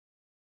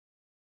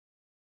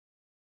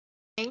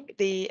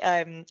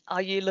the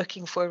Are You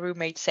Looking for a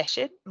Roommate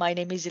session. My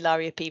name is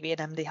Ilaria Peavy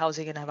and I'm the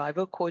Housing and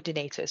Arrival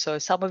Coordinator. So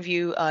some of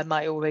you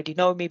might already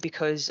know me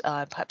because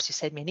perhaps you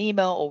sent me an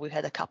email or we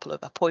had a couple of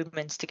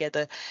appointments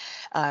together.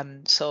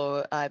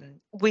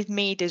 With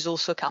me, there's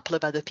also a couple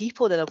of other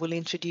people that I will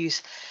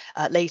introduce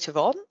later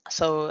on.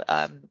 So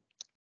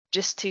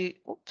just to,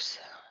 oops,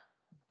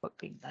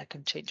 hoping I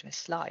can change my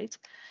slides.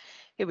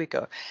 Here we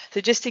go.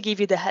 So just to give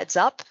you the heads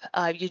up,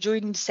 you're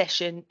joining the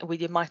session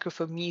with your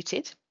microphone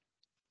muted.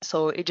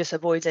 So it just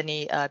avoids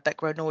any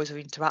background noise or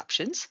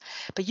interruptions.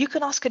 But you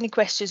can ask any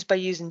questions by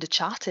using the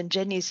chat, and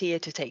Jenny is here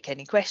to take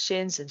any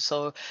questions. And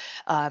so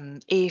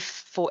if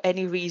for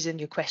any reason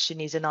your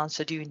question isn't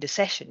answered during the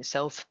session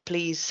itself,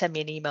 please send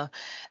me an email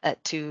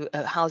to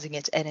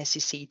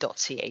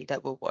housing@nscc.ca.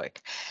 That will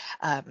work.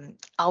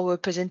 Our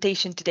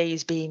presentation today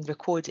is being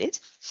recorded.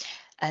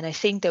 And I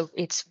think that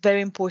it's very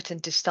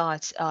important to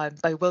start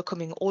by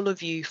welcoming all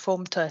of you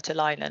from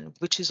Turtle Island,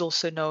 which is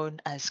also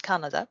known as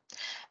Canada,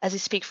 as I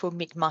speak from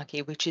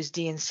Mi'kma'ki, which is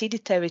the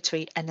unceded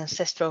territory and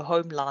ancestral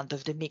homeland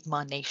of the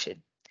Mi'kmaq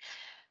Nation.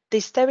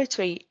 This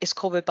territory is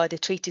covered by the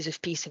Treaties of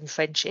Peace and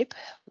Friendship,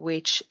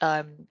 which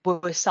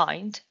were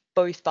signed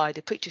both by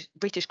the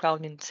British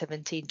Crown in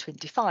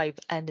 1725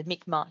 and the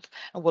Mi'kmaq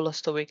and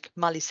Wolastoqiyik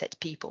Maliseet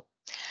people.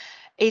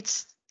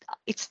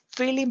 It's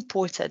really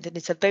important, and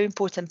it's a very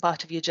important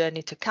part of your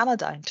journey to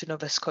Canada and to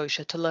Nova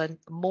Scotia to learn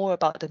more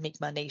about the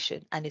Mi'kmaq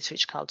Nation and its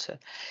rich culture.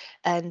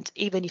 And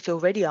even if you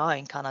already are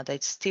in Canada,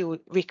 it's still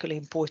really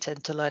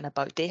important to learn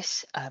about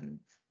this.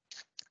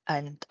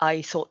 And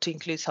I thought to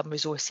include some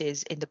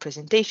resources in the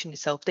presentation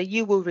itself that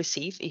you will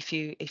receive if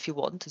you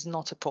want. It's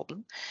not a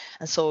problem.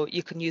 And so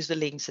you can use the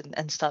links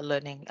and start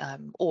learning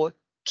or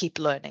keep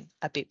learning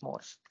a bit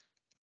more.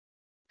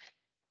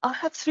 I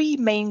have three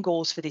main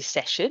goals for this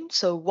session.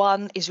 So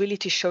one is really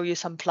to show you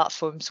some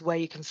platforms where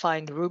you can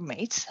find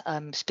roommates,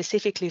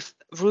 specifically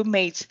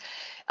roommates.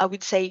 I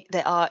would say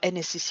there are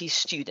NSCC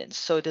students.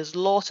 So there's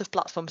lots of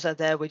platforms out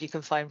there where you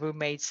can find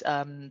roommates.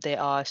 There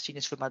are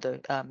students from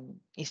other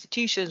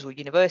institutions or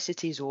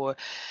universities or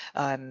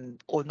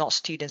not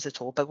students at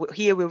all. But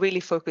here we're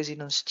really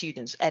focusing on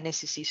students,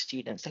 NSCC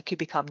students that could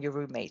become your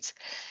roommates.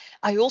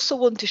 I also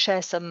want to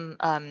share some,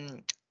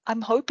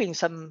 I'm hoping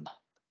some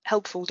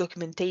helpful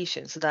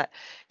documentation so that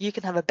you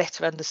can have a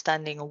better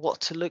understanding of what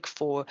to look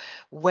for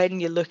when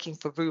you're looking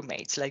for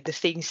roommates, like the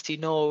things to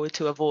know,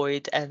 to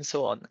avoid, and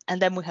so on.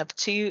 And then we have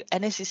two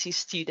NSCC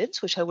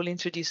students, which I will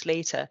introduce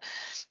later,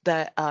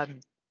 that are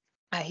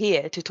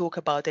here to talk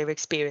about their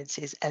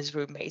experiences as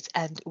roommates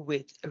and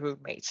with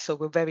roommates. So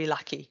we're very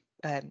lucky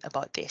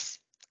about this.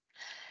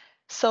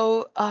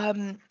 So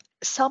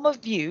some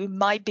of you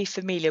might be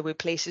familiar with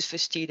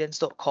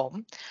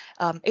placesforstudents.com.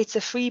 It's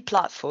a free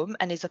platform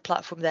and it's a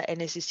platform that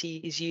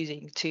NSCC is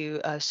using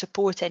to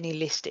support any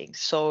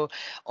listings. So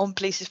on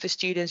Places for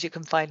Students, you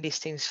can find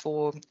listings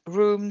for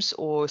rooms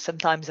or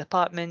sometimes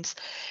apartments.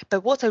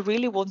 But what I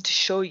really want to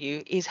show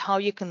you is how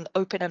you can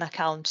open an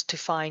account to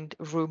find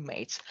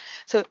roommates.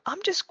 So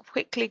I'm just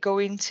quickly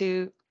going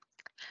to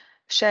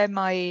share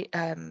my,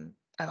 I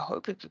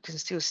hope you can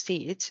still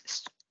see it,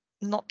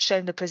 not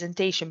showing the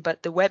presentation,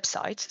 but the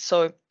website.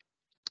 So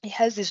it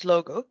has this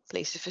logo,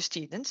 Places for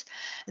Students.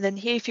 And then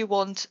here, if you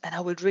want, and I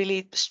would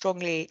really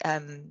strongly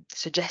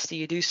suggest that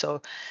you do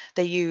so,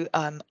 that you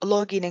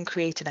log in and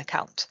create an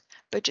account.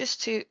 But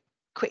just to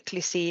quickly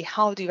see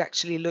how do you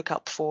actually look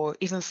up for,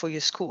 even for your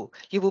school,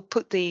 you will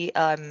put the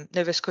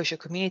Nova Scotia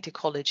Community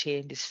College here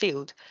in this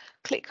field,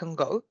 click on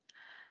go,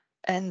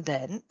 and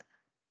then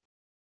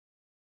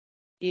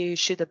you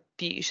should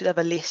have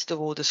a list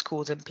of all the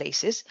schools and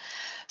places.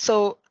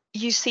 So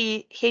you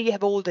see here you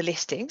have all the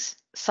listings,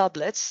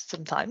 sublets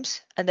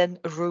sometimes, and then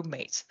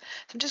roommates.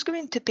 So I'm just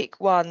going to pick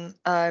one,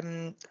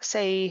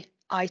 say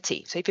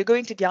IT. So if you're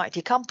going to the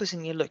IT campus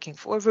and you're looking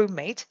for a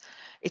roommate,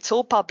 it's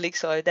all public,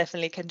 so I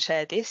definitely can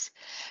share this.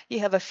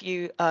 You have a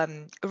few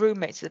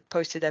roommates that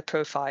posted their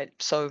profile.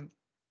 So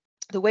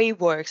the way it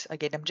works,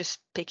 again, I'm just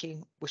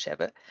picking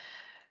whichever,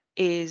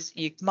 is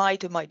you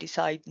might or might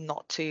decide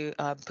not to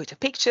put a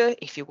picture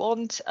if you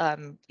want,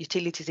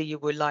 utilities that you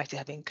would like to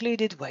have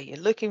included, where you're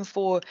looking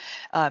for,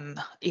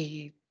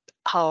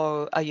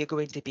 how are you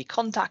going to be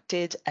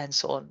contacted, and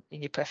so on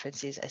in your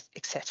preferences,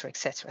 etc.,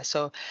 etc.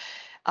 So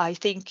I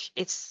think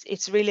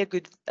it's really a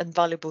good and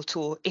valuable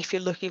tool. If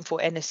you're looking for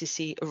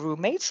NSCC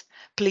roommates,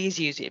 please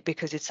use it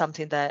because it's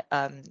something that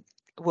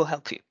will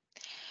help you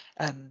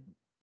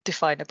to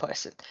find a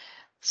person.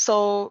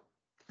 So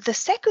the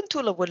second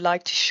tool I would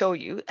like to show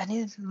you, and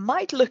it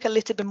might look a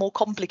little bit more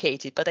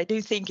complicated, but I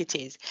don't think it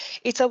is.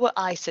 It's our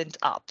iSent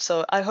app.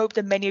 So I hope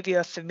that many of you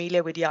are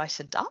familiar with the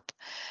iSent app.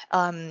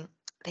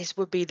 This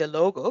would be the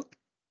logo.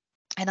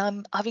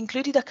 And I've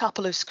included a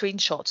couple of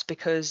screenshots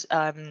because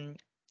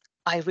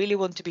I really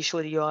want to be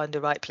sure that you are in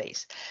the right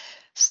place.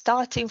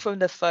 Starting from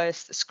the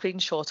first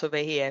screenshot over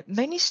here,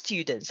 many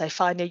students I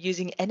find are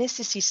using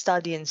NSCC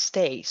Study and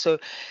Stay. So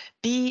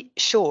be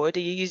sure that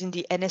you're using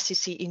the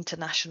NSCC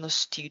International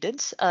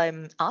Students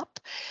app.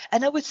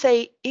 And I would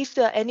say if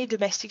there are any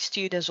domestic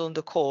students on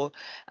the call,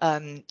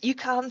 you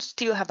can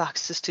still have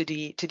access to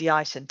the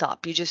iCENT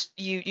app. You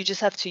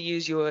just have to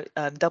use your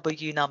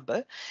W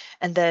number,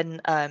 and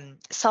then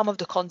some of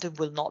the content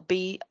will not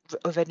be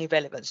of any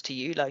relevance to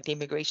you, like the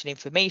immigration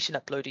information,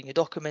 uploading your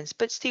documents.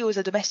 But still, as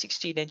a domestic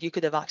student, you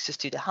could have access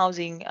to the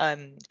housing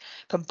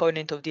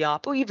component of the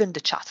app, or even the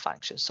chat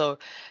function. So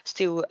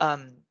still,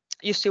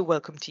 you're still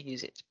welcome to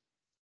use it.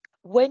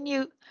 When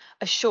you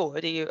are sure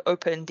that you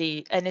open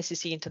the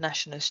NSCC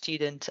International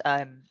Student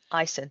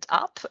iCENT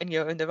app and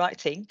you're on the right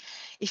thing,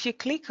 if you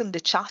click on the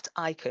chat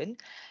icon,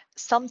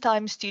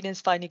 sometimes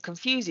students find it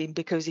confusing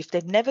because if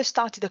they've never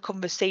started a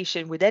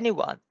conversation with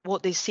anyone,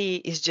 what they see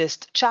is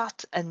just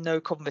chat and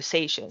no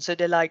conversation. So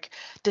they're like,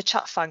 the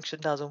chat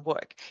function doesn't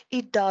work.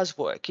 It does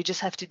work. You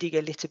just have to dig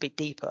a little bit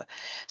deeper.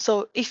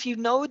 So if you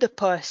know the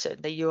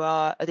person that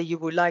you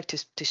would like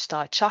to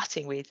start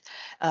chatting with,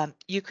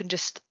 you can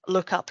just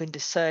look up in the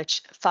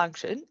search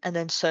function and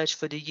then search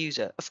for the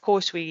user. Of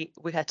course, we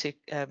had to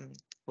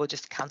we'll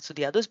just cancel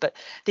the others, but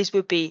this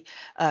would be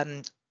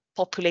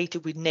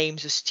populated with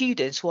names of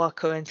students who are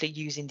currently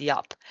using the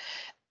app.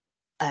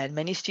 And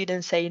many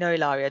students say,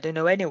 Larry, I don't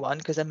know anyone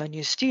because I'm a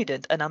new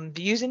student and I'm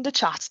using the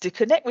chat to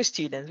connect with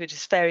students, which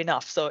is fair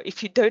enough. So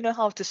if you don't know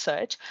how to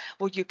search,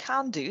 what you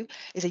can do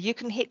is that you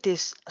can hit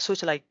this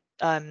sort of like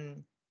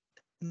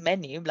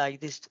menu, like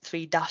these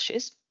 3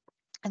 dashes,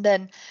 and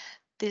then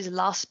this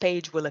last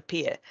page will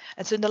appear.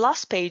 And so in the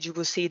last page, you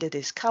will see that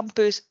there's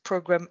campus,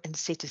 program, and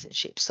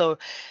citizenship. So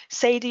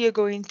say that you're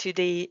going to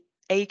the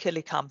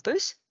Akerley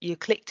campus, you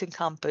clicked on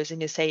campus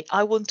and you say,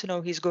 I want to know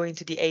who's going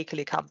to the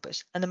Akerley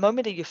campus. And the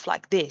moment that you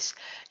flag this,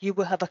 you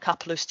will have a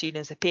couple of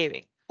students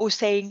appearing. Or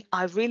saying,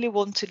 I really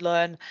want to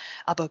learn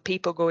about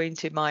people going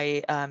to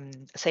my,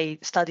 say,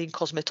 studying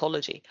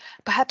cosmetology,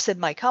 perhaps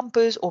in my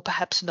campus or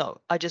perhaps no.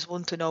 I just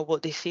want to know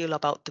what they feel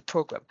about the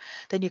program.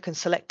 Then you can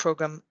select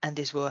program and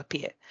this will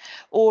appear.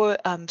 Or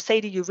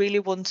say that you really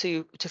want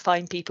to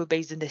find people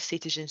based on their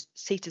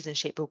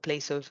citizenship or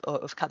place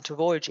of country of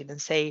origin,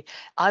 and say,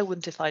 I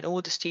want to find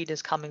all the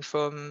students coming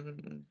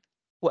from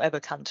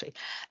whatever country,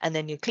 and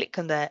then you click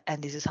on that,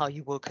 and this is how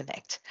you will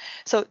connect.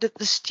 So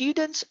the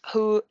students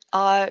who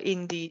are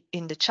in the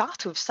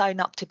chat, who've signed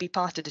up to be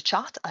part of the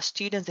chat, are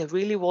students that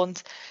really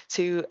want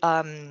to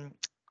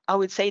I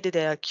would say that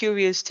they are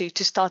curious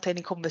to start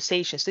any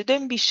conversations. So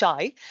don't be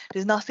shy.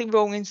 There's nothing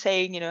wrong in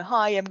saying,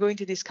 hi, I'm going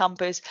to this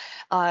campus.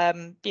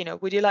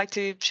 Would you like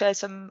to share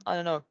some, I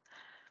don't know,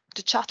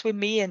 to chat with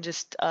me, and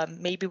just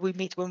maybe we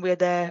meet when we're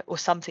there or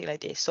something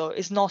like this. So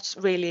it's not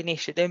really an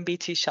issue. Don't be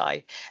too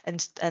shy,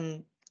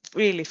 and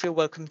really feel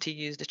welcome to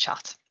use the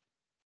chat.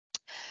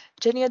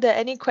 Jenny, are there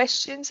any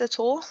questions at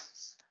all?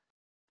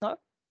 No?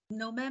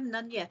 No, ma'am,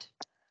 none yet.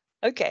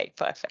 Okay,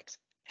 perfect.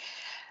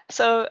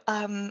 So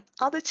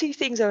other 2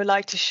 things I would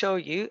like to show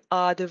you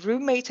are the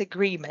roommate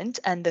agreement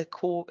and the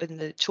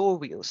chore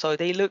wheel. So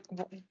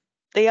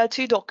they are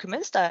 2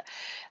 documents that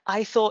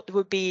I thought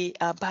would be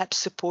perhaps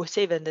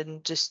supportive and then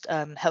just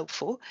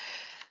helpful.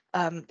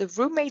 The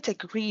roommate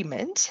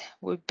agreement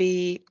would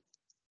be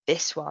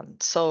this one.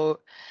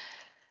 So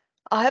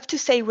I have to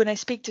say, when I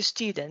speak to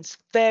students,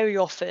 very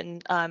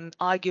often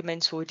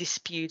arguments or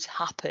disputes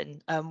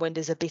happen when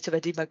there's a bit of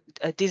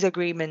a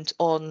disagreement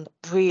on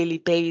really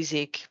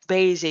basic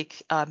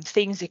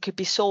things that could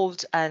be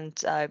solved,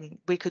 and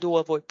we could all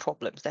avoid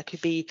problems. That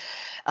could be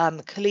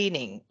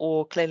cleaning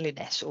or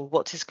cleanliness, or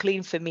what is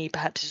clean for me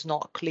perhaps is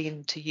not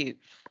clean to you.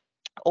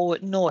 Or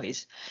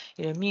noise,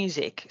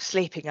 music,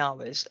 sleeping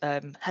hours,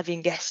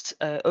 having guests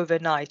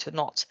overnight or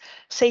not,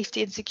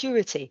 safety and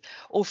security,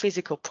 or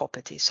physical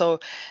property. So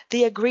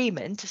the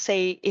agreement,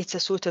 say it's a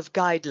sort of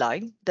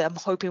guideline that I'm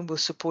hoping will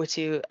support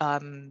you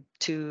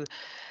to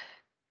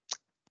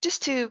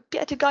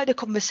guide a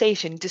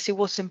conversation, to see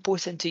what's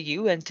important to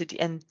you and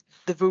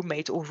the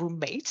roommate or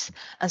roommates,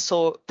 and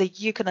so that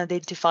you can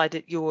identify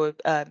that your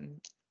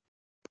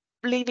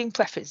living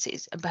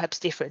preferences and perhaps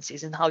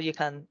differences, and how you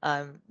can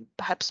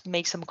perhaps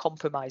make some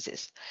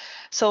compromises.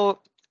 So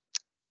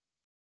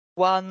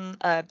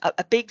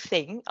a big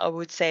thing I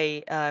would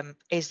say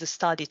is the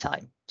study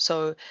time.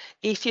 So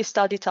if your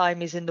study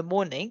time is in the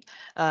morning,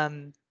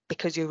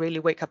 because you really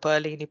wake up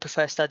early and you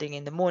prefer studying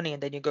in the morning,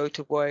 and then you go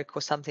to work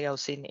or something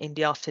else in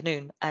the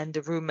afternoon, and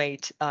the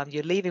roommate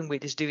you're living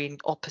with is doing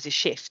opposite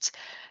shifts,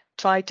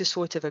 try to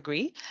sort of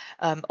agree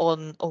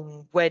on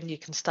when you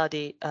can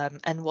study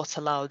and what's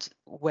allowed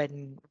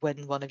when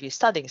one of you is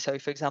studying. So,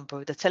 for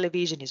example, the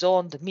television is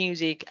on, the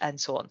music,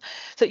 and so on.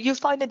 So you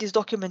find that this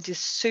document is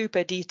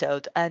super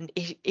detailed, and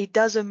it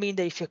doesn't mean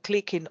that if you're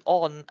clicking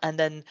on and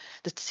then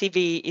the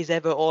TV is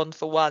ever on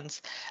for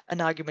once, an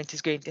argument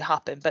is going to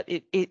happen. But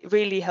it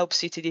really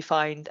helps you to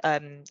define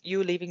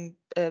your living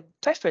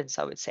preference,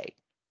 I would say.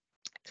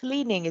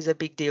 Cleaning is a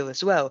big deal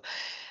as well.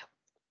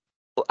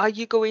 Are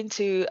you going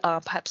to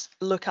perhaps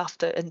look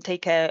after and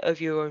take care of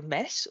your own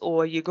mess,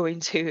 or are you going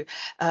to,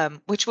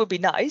 which would be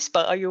nice,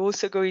 but are you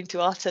also going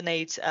to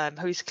alternate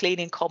who's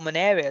cleaning common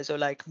areas, or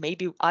like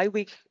maybe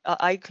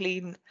I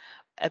clean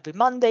every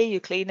Monday, you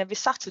clean every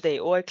Saturday,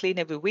 or I clean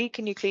every week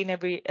and you clean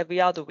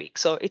every other week.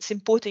 So it's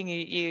important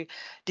you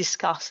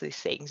discuss these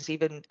things.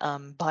 Even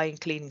buying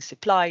cleaning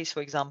supplies,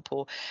 for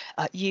example,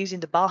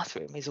 using the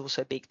bathroom is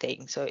also a big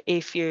thing. So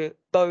if you're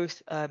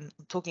both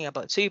talking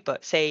about super,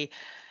 say,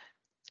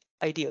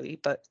 ideally,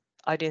 but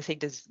I don't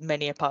think there's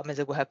many apartments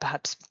that will have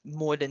perhaps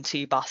more than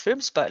 2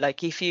 bathrooms. But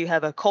like if you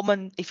have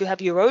if you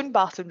have your own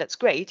bathroom, that's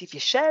great. If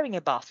you're sharing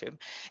a bathroom,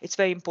 it's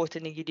very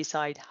important that you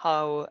decide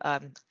how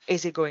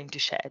is it going to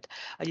shared.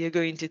 Are you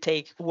going to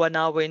take 1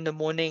 hour in the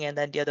morning and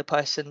then the other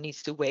person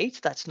needs to wait?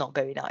 That's not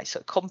very nice. So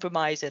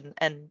compromise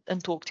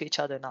and talk to each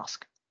other and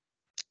ask.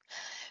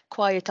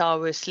 Quiet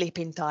hours,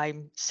 sleeping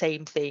time,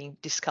 same thing.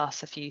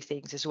 Discuss a few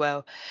things as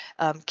well.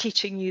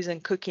 Kitchen use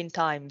and cooking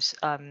times.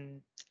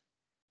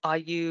 Are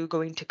you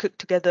going to cook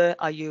together?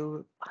 Are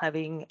you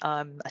having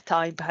a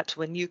time perhaps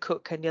when you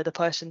cook and the other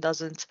person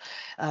doesn't?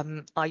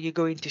 Are you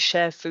going to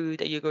share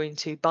food? Are you going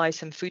to buy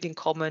some food in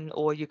common,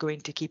 or are you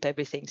going to keep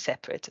everything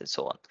separate, and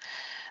so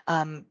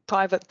on?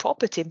 Private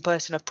property and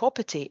personal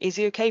property. Is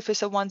it okay for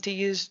someone to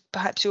use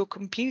perhaps your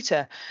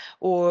computer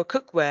or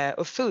cookware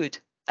or food,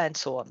 and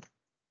so on?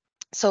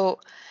 So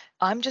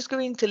I'm just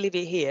going to leave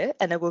it here,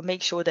 and I will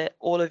make sure that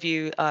all of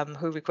you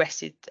who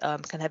requested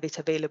can have it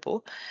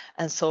available.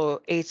 And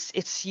so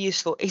it's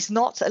useful. It's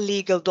not a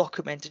legal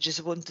document. I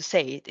just want to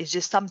say it. It's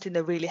just something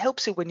that really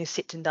helps you when you're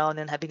sitting down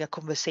and having a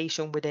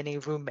conversation with any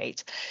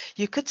roommate.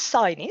 You could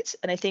sign it,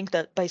 and I think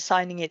that by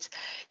signing it,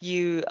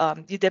 you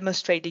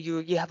demonstrate that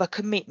you have a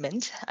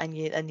commitment, and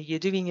you're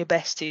doing your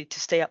best to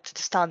stay up to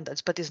the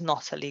standards. But it's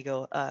not a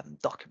legal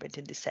document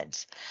in this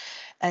sense.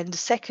 And the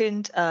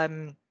second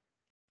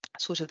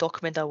sort of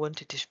document I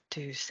wanted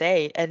to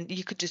say, and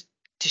you could just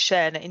to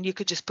share, and you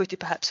could just put it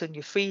perhaps on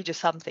your fridge or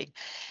something.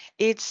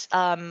 It's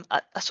a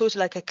sort of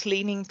like a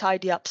cleaning,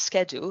 tidy up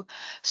schedule.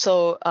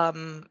 So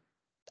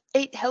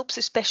it helps,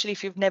 especially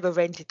if you've never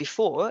rented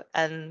before.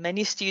 And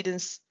many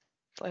students,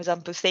 for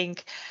example,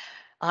 think,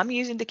 I'm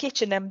using the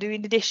kitchen, I'm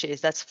doing the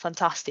dishes, that's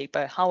fantastic.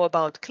 But how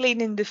about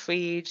cleaning the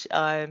fridge,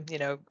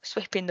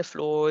 sweeping the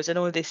floors and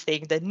all these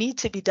things that need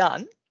to be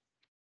done?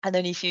 And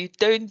then if you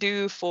don't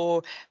do for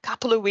a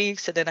couple of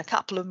weeks and then a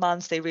couple of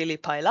months, they really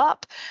pile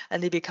up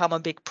and they become a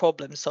big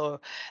problem.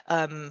 So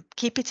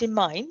keep it in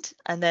mind.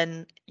 And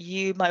then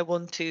you might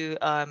want to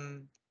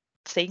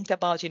think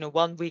about,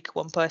 1 week,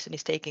 one person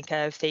is taking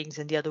care of things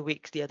and the other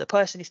week, the other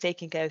person is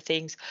taking care of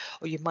things,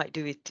 or you might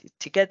do it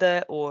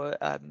together, or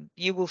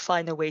you will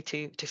find a way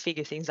to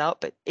figure things out.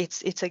 But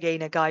it's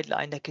again, a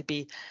guideline that could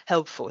be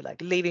helpful,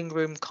 like living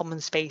room, common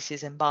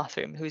spaces and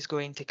bathroom, who's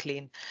going to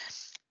clean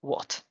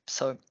what.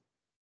 So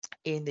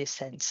in this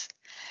sense.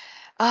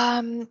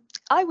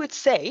 I would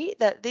say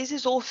that this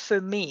is all for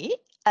me,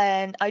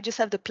 and I just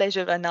have the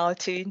pleasure right now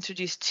to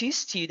introduce 2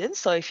 students.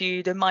 So if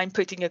you don't mind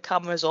putting your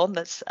cameras on,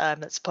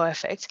 that's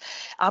perfect.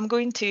 I'm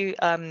going to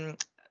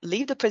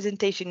leave the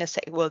presentation in a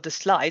second, well, the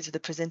slides, the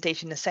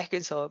presentation in a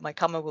second, so my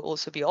camera will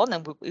also be on,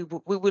 and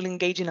we will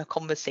engage in a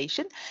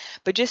conversation.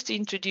 But just to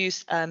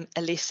introduce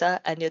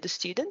Alyssa and the other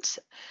students,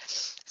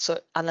 so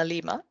Anna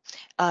Lima,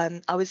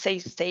 I would say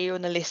stay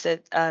on Alyssa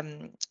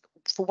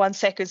for 1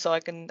 second so I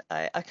can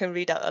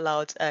read out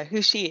aloud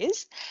who she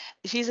is.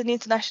 She's an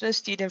international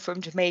student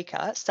from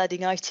Jamaica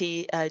studying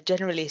IT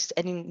generalist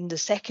and in the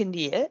 2nd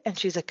year, and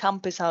she's a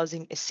campus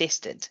housing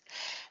assistant.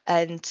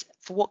 And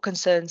for what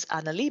concerns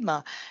Anna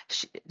Lima,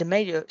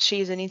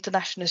 she is an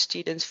international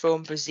student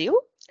from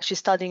Brazil. She's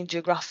studying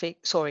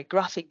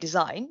graphic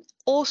design,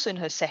 also in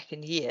her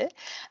 2nd year,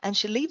 and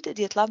she lived at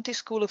the Atlantic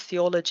School of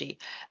Theology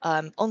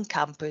on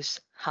campus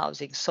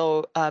housing.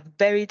 So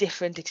very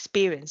different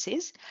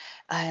experiences,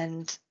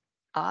 and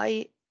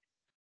I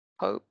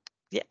hope,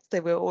 yes, they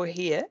were all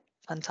here.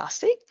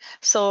 Fantastic.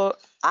 So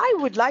I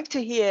would like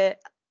to hear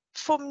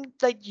from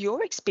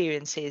your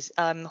experiences.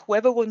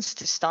 Whoever wants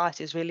to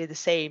start is really the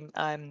same.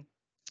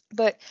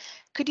 But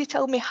could you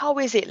tell me, how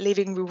is it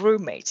living with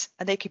roommates?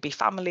 And they could be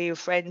family or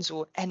friends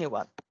or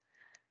anyone.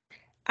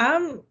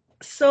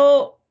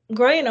 So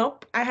growing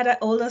up, I had an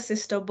older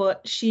sister,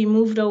 but she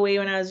moved away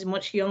when I was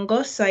much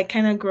younger. So I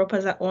kind of grew up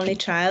as an only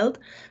child.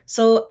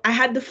 So I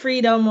had the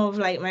freedom of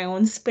like my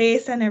own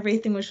space and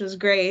everything, which was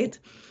great.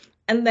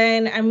 And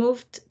then I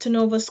moved to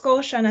Nova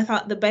Scotia, and I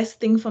thought the best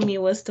thing for me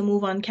was to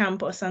move on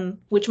campus, and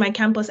which my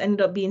campus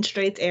ended up being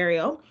Straits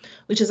area,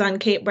 which is on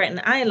Cape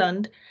Breton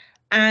Island.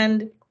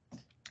 And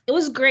it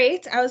was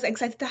great. I was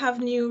excited to have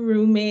new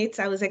roommates.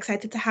 I was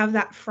excited to have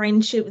that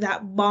friendship,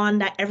 that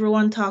bond that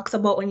everyone talks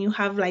about when you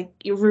have like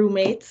your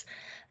roommates.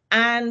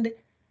 And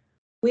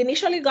we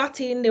initially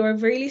got in, they were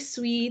really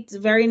sweet,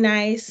 very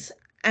nice.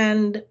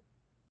 And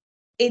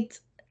it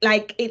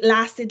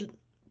lasted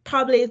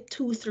probably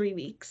 2-3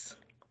 weeks.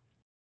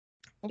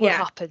 What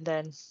happened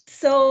then?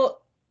 So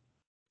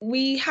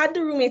we had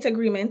the roommate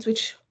agreement,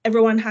 which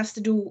everyone has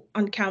to do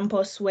on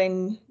campus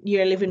when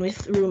you're living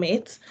with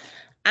roommates.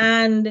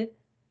 And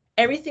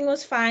everything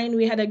was fine.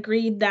 We had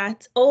agreed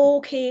that, oh,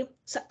 okay,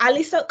 so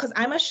Alisa, because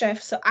I'm a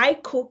chef, so I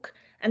cook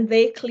and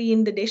they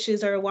clean the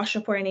dishes or wash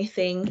up or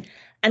anything.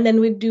 And then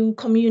we do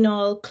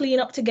communal clean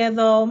up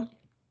together.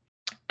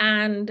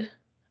 And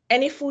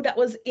any food that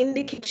was in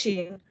the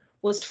kitchen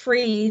was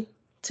free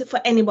for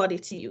anybody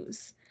to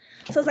use.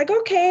 So I was like,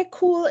 okay,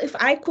 cool. If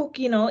I cook,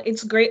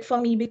 it's great for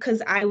me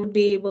because I would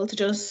be able to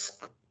just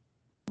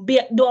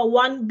do a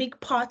one big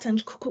pot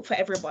and cook for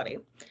everybody.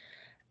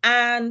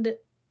 And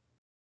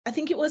I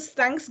think it was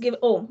Thanksgiving.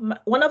 Oh,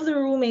 one of the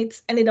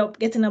roommates ended up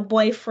getting a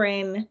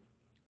boyfriend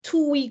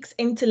 2 weeks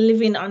into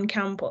living on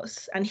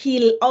campus. And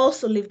he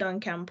also lived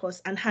on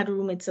campus and had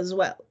roommates as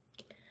well.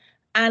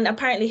 And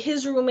apparently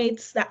his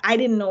roommates that I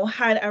didn't know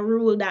had a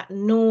rule that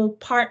no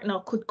partner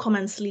could come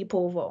and sleep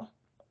over.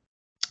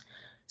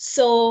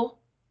 So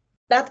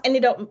that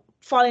ended up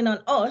falling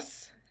on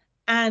us,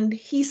 and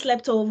he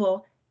slept over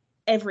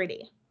every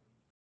day.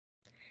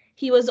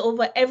 He was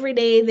over every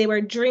day. They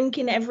were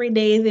drinking every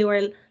day. They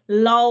were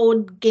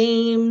loud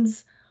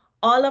games,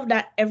 all of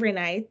that every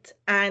night.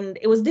 And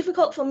it was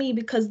difficult for me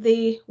because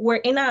they were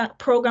in a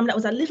program that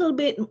was a little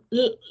bit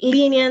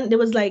lenient. There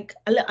was like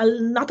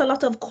not a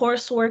lot of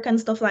coursework and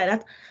stuff like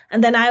that.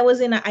 And then I was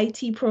in an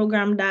IT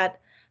program that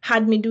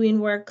had me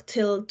doing work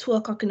till 2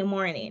 o'clock in the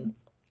morning.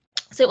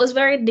 So it was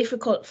very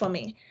difficult for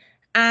me.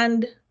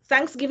 And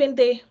Thanksgiving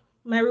Day,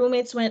 my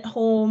roommates went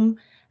home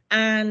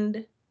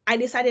and I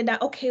decided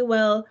that, okay,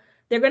 well,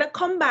 they're going to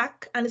come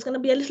back and it's going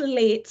to be a little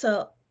late.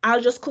 So I'll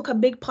just cook a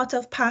big pot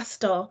of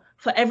pasta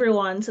for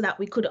everyone so that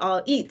we could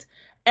all eat.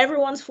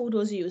 Everyone's food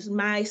was used.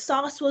 My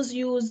sauce was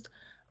used.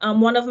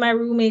 One of my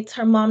roommates,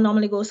 her mom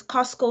normally goes to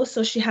Costco,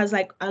 so she has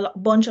like a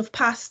bunch of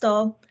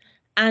pasta.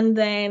 And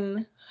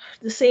then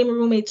the same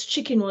roommate's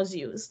chicken was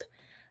used.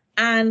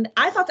 And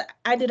I thought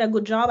I did a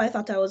good job. I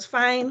thought I was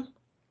fine.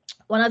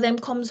 One of them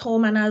comes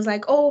home and I was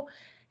like, oh,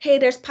 hey,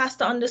 there's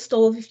pasta on the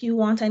stove. If you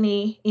want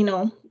any,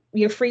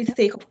 you're free to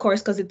take, of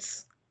course, because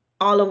it's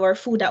all of our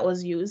food that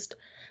was used.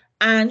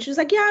 And she was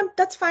like, yeah,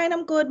 that's fine.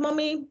 I'm good.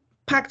 Mommy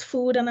packed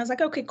food. And I was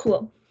like, okay,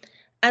 cool.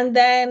 And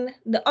then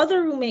the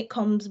other roommate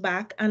comes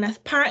back and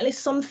apparently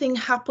something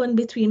happened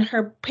between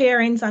her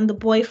parents and the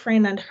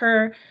boyfriend and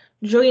her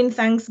during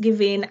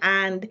Thanksgiving.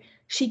 And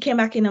she came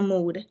back in a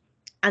mood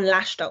and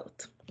lashed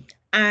out.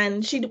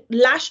 And she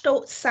lashed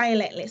out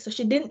silently. So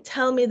she didn't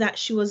tell me that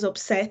she was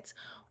upset,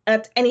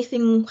 that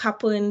anything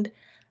happened.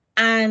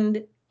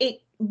 And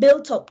it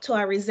built up to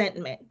a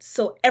resentment.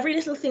 So every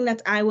little thing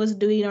that I was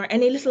doing or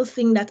any little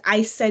thing that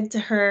I said to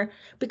her,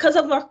 because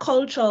of our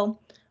culture,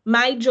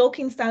 my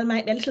joking style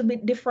might be a little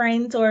bit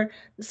different, or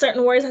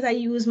certain words that I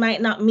use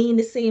might not mean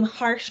the same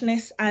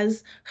harshness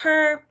as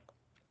her.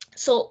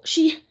 So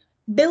she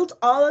built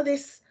all of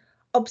this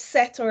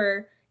upset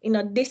or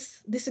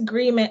this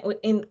disagreement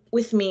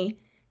with me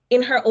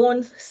in her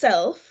own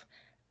self,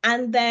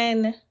 and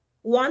then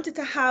wanted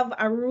to have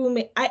a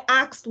roommate. I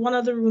asked one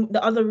of the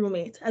other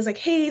roommates, I was like,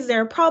 hey, is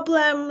there a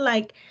problem?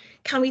 Like,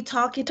 can we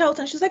talk it out?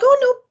 And she's like,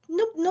 oh,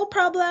 no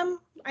problem.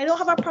 I don't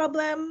have a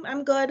problem.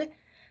 I'm good.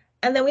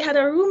 And then we had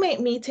a roommate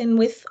meeting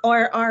with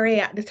our RA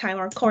at the time,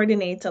 our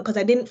coordinator, because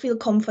I didn't feel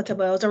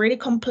comfortable. I was already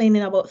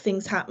complaining about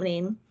things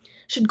happening.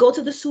 She'd go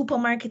to the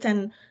supermarket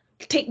and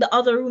take the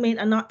other roommate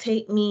and not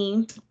take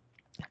me.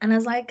 And I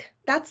was like,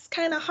 that's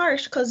kind of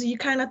harsh because you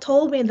kind of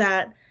told me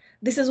that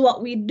this is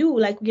what we do.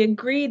 Like, we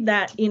agreed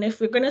that,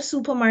 if we're going to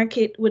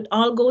supermarket, we'd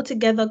all go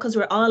together because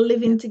we're all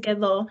living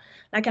together.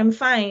 Like, I'm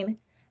fine.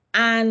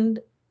 And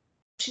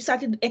she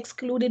started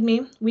excluding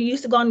me. We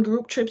used to go on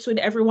group trips with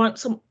everyone.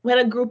 So we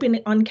had a group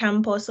on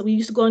campus. So we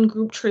used to go on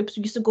group trips.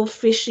 We used to go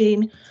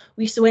fishing.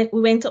 We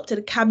went up to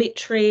the Cabot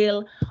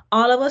Trail.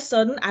 All of a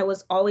sudden, I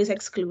was always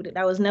excluded.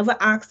 I was never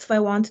asked if I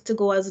wanted to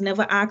go. I was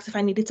never asked if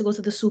I needed to go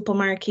to the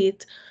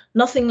supermarket.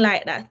 Nothing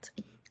like that.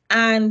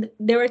 And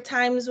there were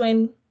times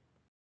when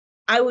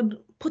I would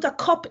put a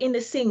cup in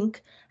the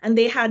sink and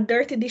they had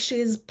dirty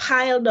dishes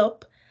piled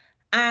up,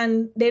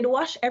 and they'd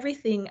wash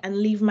everything and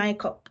leave my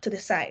cup to the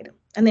side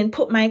and then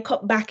put my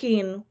cup back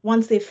in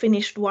once they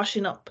finished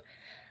washing up.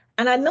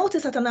 And I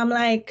noticed that and I'm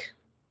like,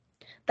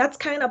 that's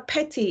kind of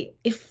petty.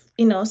 If,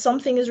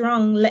 something is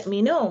wrong, let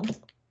me know.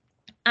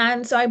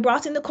 And so I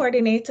brought in the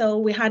coordinator.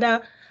 We had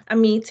a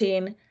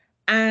meeting,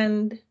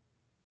 and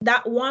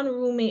that one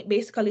roommate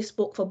basically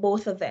spoke for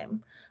both of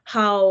them,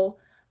 how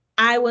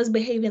I was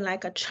behaving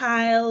like a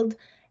child.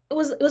 It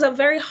was a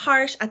very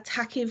harsh,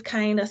 attackive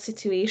kind of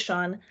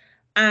situation.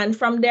 And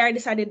from there, I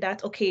decided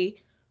that,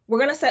 okay, we're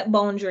going to set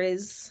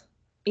boundaries.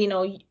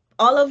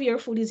 All of your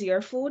food is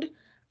your food.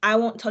 I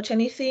won't touch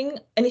anything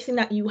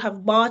that you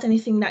have bought,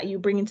 anything that you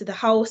bring into the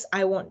house,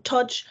 I won't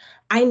touch.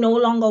 I no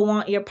longer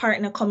want your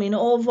partner coming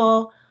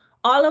over.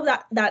 All of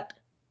that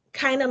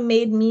kind of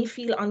made me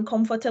feel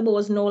uncomfortable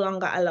was no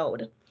longer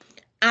allowed.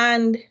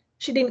 And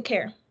she didn't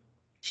care.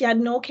 She had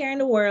no care in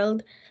the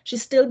world. She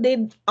still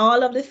did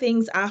all of the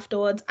things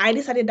afterwards. I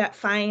decided that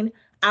fine,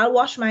 I'll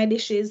wash my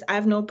dishes. I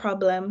have no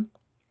problem.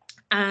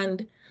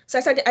 And so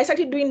I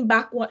started doing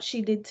back what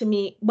she did to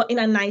me, but in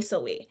a nicer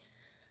way.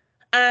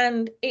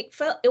 And it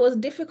was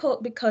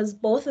difficult because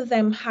both of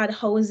them had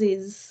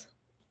houses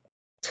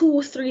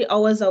 2-3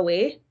 hours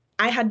away.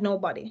 I had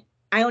nobody.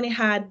 I only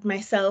had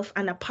myself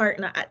and a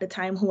partner at the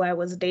time who I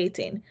was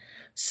dating.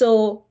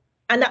 So,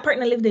 and that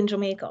partner lived in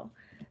Jamaica.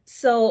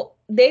 So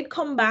they'd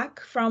come back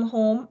from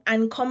home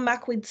and come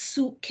back with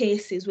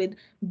suitcases with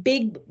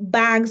big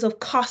bags of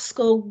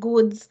Costco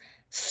goods,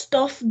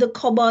 stuff the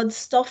cupboard,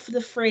 stuff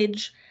the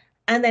fridge.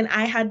 And then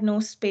I had no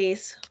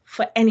space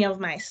for any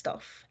of my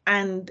stuff.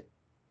 And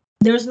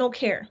there's no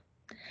care.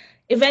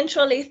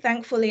 Eventually,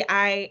 thankfully,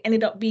 I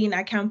ended up being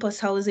a campus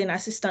housing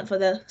assistant for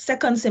the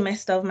second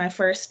semester of my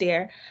first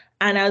year.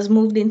 And I was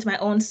moved into my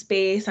own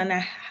space, and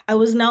I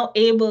was now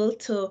able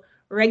to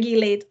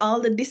regulate all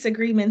the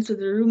disagreements with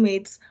the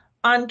roommates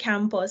on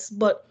campus.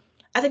 But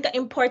I think an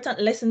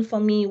important lesson for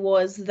me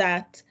was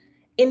that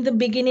in the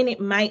beginning, it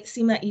might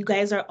seem that you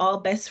guys are all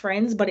best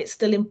friends, but it's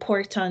still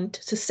important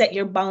to set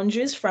your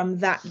boundaries from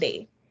that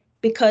day.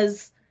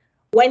 Because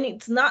when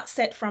it's not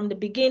set from the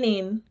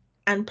beginning,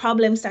 and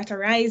problems start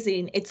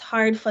arising, it's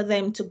hard for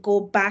them to go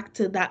back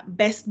to that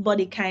best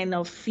buddy kind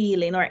of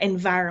feeling or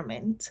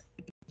environment.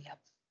 Yeah.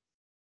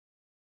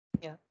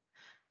 Yeah.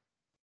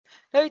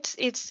 No,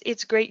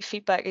 it's great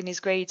feedback, and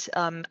it's great.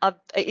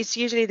 It's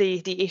usually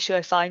the issue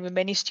I find with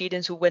many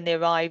students who, when they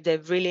arrive, they're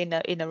really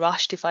in a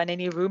rush to find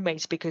any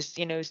roommates because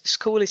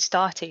school is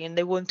starting and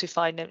they want to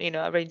find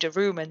arrange a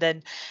room, and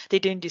then they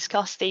don't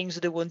discuss things,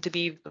 or they want to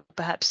be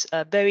perhaps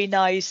very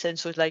nice and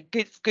sort of like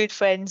good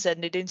friends,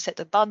 and they didn't set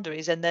the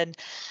boundaries, and then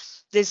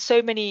there's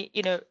so many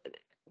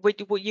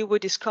what you were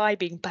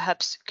describing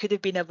perhaps could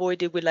have been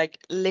avoided with like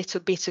little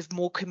bits of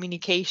more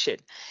communication.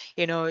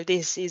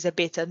 This is a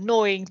bit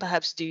annoying,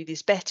 perhaps do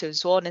this better, and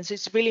so on. And so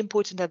it's really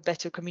important to have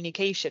better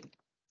communication,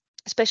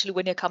 especially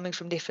when you're coming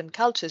from different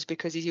cultures,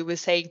 because as you were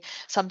saying,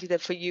 something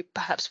that for you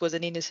perhaps was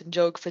an innocent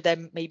joke, for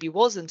them maybe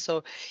wasn't.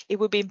 So it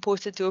would be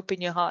important to open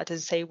your heart and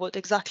say, what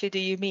exactly do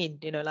you mean?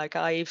 Like,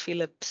 I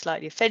feel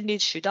slightly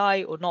offended, should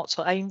I or not?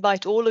 So I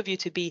invite all of you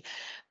to be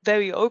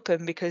very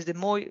open, because the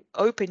more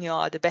open you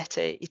are, the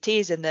better it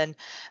is. And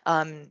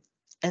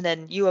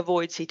then you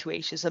avoid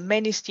situations. And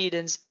many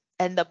students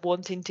end up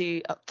wanting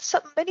to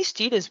many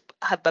students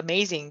have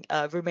amazing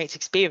roommates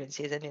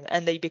experiences,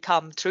 and they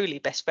become truly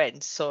best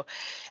friends. So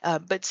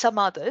but some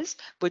others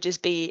would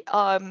just be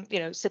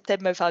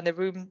September found a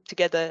room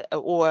together,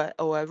 or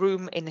a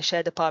room in a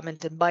shared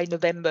apartment, and by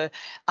November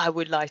I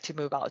would like to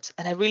move out.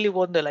 And I really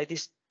wonder, like,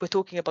 this, we're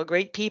talking about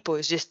great people,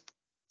 it's just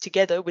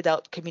together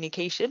without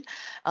communication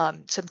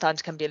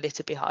sometimes can be a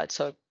little bit hard.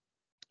 So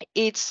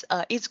it's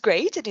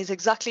great, and it's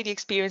exactly the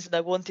experience that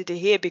I wanted to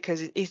hear,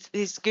 because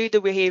it's good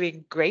that we're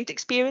hearing great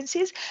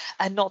experiences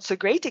and not so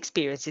great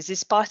experiences.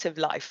 It's part of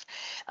life.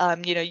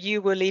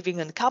 You were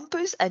living on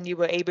campus and you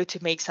were able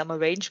to make some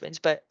arrangements,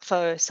 but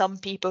for some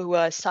people who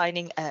are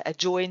signing a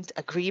joint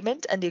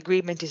agreement, and the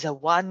agreement is a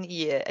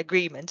 1-year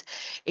agreement,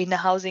 in the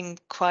housing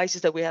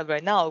crisis that we have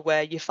right now,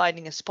 where you're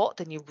finding a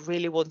spot and you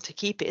really want to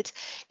keep it,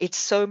 it's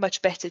so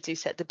much better to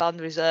set the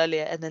boundaries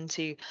earlier, and then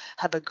to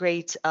have a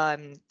great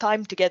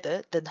time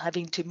together than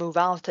having to move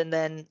out, and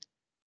then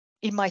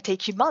it might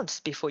take you months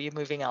before you're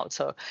moving out.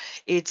 So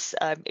it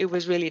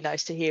was really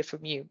nice to hear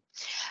from you.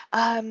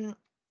 Anna,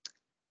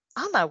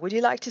 would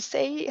you like to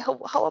say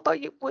how about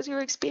you? What's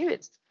your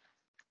experience?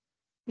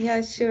 Yeah,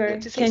 You sure.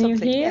 want to say Can you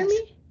something? hear Yes.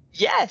 me?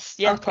 Yes.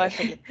 Yeah. Okay.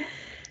 Perfectly.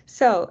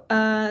 So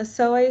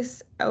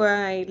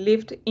I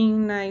lived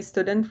in a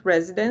student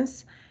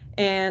residence,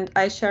 and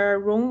I share a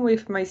room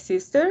with my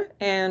sister,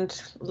 and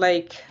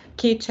like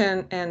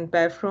kitchen and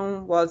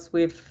bathroom was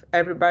with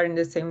everybody in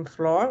the same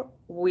floor,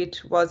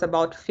 which was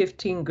about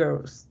 15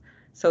 girls.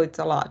 So it's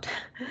a lot.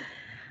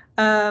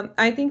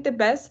 I think the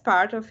best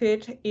part of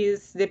it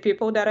is the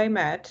people that I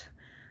met.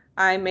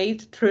 I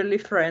made truly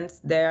friends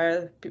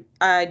there.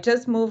 I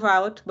just moved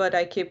out, but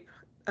I keep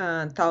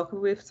talking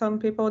with some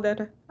people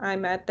that I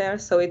met there,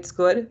 so it's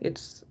good.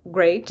 It's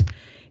great,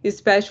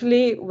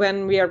 especially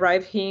when we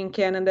arrive here in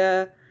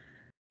Canada.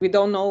 We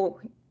don't know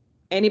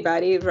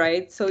anybody,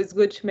 right? So it's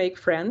good to make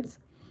friends.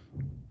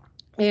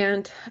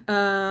 And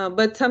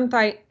but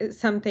sometimes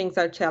some things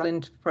are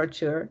challenged for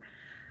sure.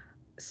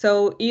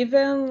 So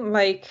even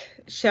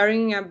like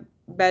sharing a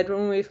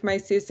bedroom with my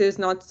sister is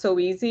not so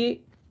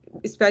easy,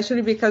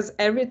 especially because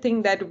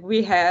everything that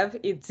we have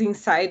it's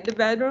inside the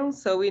bedroom,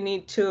 so we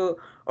need to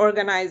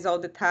organize all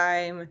the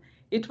time.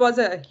 It was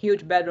a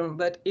huge bedroom,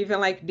 but even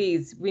like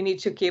this, we need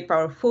to keep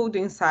our food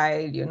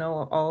inside,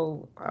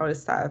 all our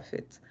stuff.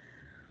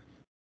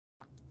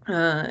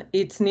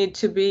 It need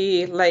to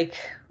be like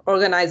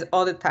organized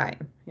all the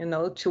time,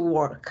 to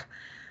work.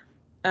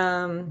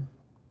 And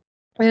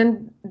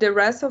the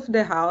rest of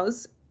the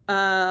house,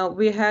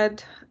 we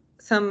had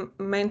some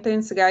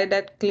maintenance guy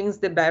that cleans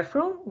the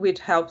bathroom, which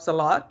helps a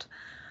lot.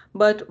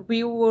 But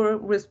we were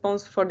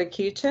responsible for the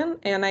kitchen,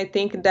 and I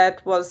think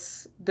that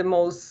was the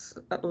most,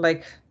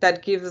 like,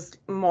 that gives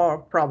more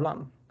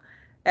problem.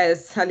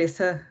 As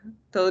Alyssa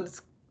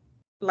told,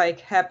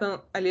 like, happen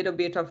a little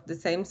bit of the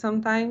same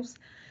sometimes.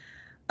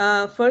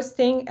 First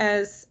thing,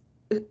 as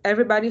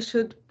everybody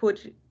should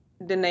put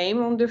the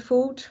name on the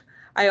food.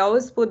 I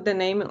always put the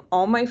name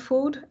on my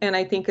food, and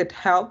I think it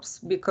helps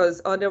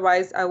because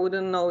otherwise I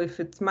wouldn't know if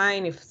it's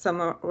mine, if it's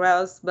somewhere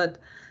else. But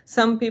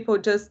some people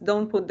just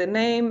don't put the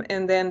name,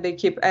 and then they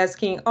keep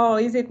asking, oh,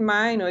 is it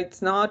mine or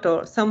it's not?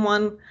 Or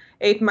someone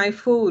ate my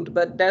food,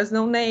 but there's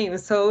no name.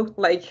 So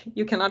like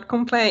you cannot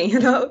complain, you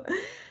know?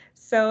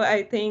 So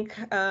I think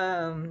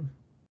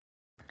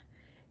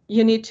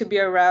you need to be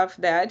aware of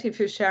that if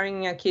you're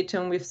sharing a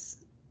kitchen with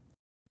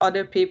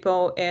other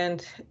people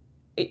and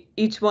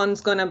each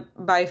one's gonna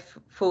buy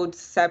food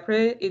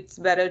separate. It's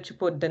better to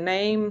put the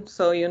name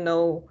so you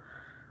know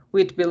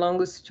which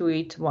belongs to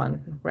each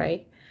one,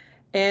 right?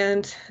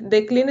 And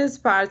the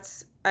cleanest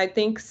parts, I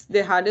think, is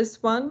the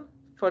hardest one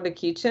for the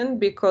kitchen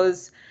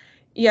because,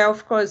 yeah,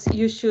 of course,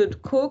 you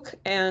should cook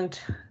and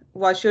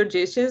wash your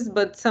dishes,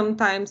 but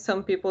sometimes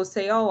some people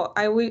say, oh,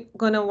 I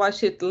gonna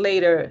wash it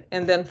later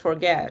and then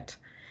forget.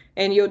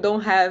 And you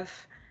don't have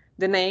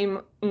the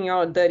name in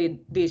your dirty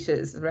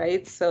dishes,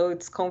 right? So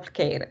it's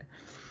complicated,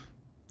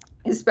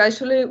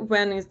 especially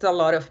when it's a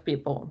lot of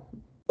people.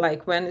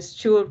 Like when it's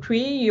 2 or 3,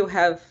 you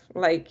have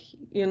like,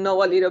 you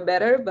know, a little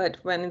better, but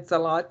when it's a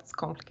lot, it's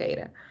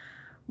complicated.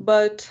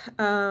 But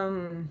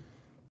in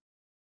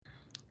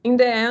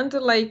the end,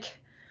 like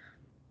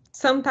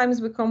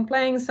sometimes we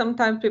complain,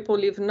 sometimes people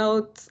leave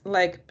notes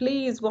like,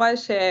 please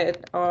wash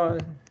it or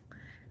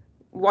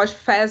wash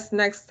fast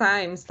next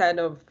time instead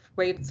of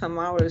wait some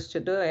hours to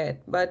do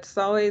it. But it's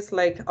always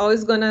like,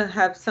 always gonna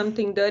have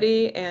something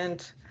dirty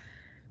and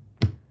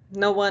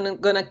no one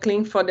gonna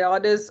clean for the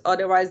others,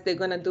 otherwise they're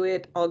gonna do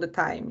it all the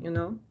time, you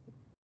know?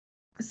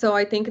 So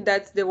I think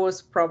that's the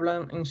worst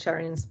problem in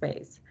sharing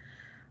space.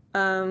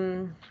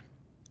 Other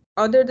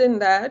than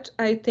that,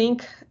 I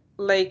think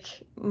like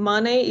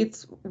money,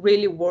 it's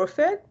really worth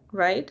it,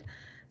 right?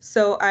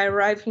 So I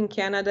arrived in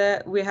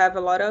Canada, we have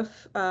a lot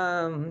of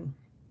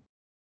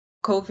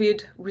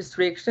COVID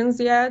restrictions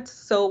yet.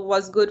 So it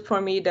was good for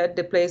me that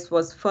the place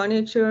was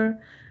furniture.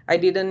 I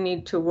didn't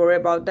need to worry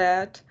about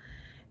that.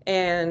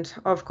 And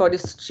of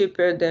course, it's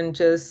cheaper than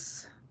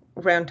just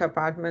rent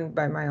apartment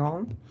by my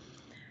own.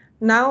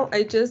 Now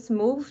I just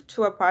moved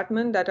to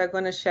apartment that I'm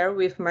gonna share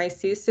with my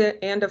sister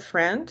and a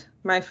friend.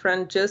 My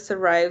friend just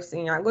arrives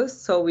in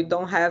August, so we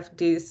don't have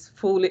this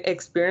full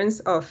experience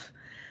of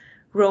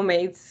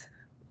roommates,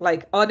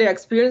 like other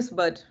experience,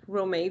 but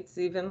roommates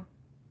even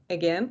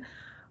again.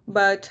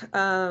 But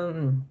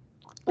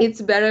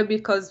it's better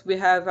because we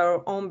have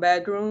our own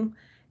bedroom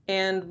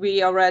and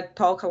we already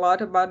talk a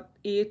lot about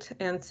it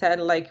and said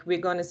like we're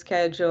gonna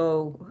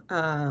schedule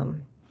a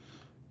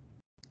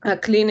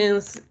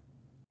cleanings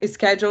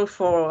schedule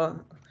for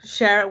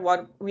share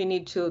what we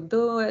need to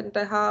do at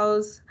the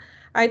house.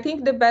 I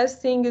think the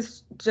best thing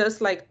is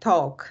just like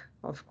talk,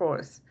 of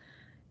course.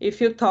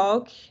 If you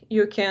talk,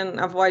 you can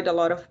avoid a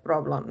lot of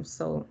problems.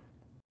 So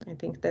I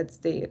think that's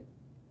the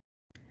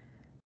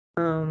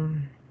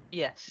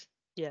Yes.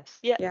 Yes.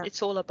 Yeah, yeah.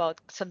 it's all about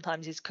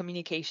sometimes it's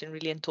communication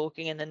really and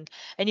talking and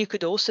you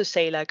could also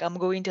say like I'm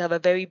going to have a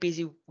very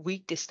busy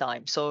week this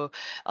time. So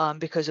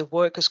because of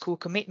work or school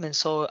commitments,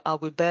 so I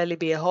will barely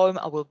be at home.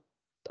 I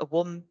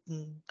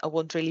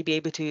won't really be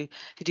able to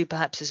do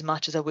perhaps as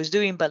much as I was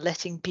doing, but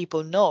letting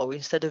people know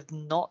instead of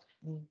not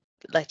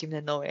letting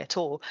them know at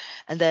all,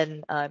 and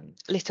then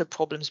little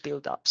problems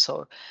build up.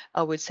 So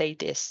I would say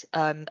this,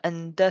 and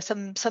there are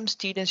some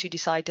students who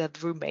decide to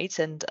have roommates,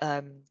 and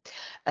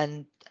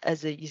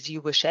as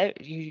you were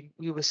you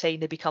were saying,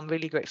 they become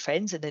really great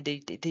friends, and then they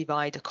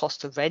divide the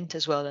cost of rent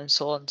as well, and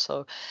so on.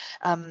 So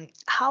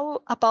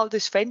how about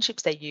those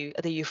friendships that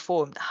you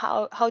formed?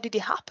 How did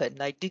it happen?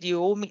 Like, did you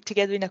all meet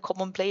together in a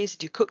common place?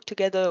 Did you cook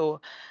together, or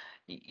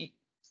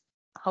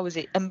how was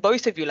it? And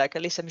both of you, like,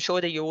 at least I'm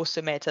sure that you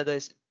also met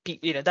others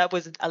people, that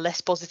was a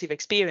less positive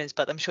experience,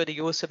 but I'm sure that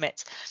you also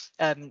met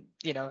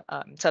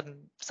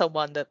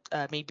someone that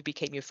maybe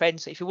became your friend.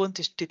 So if you want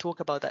to talk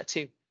about that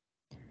too.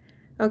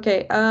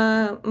 Okay.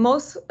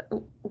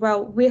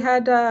 Well, we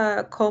had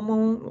a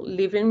common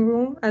living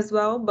room as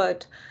well,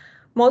 but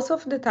most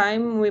of the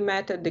time we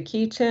met at the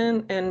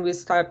kitchen and we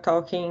start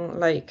talking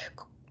like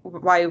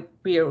while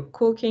we are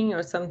cooking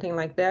or something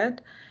like that.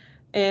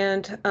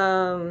 And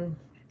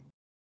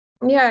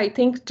yeah, I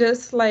think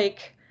just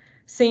like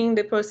seeing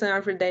the person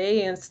every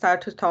day and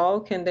start to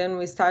talk, and then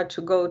we start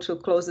to go to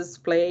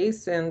closest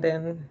place, and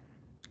then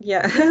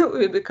yeah,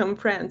 we become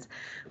friends.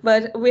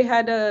 But we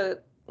had a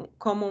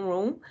common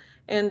room,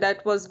 and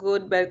that was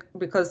good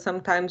because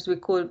sometimes we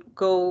could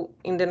go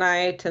in the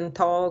night and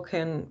talk,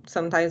 and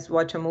sometimes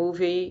watch a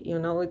movie.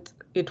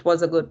 It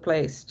was a good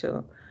place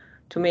to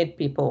meet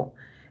people.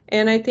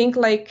 And I think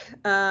like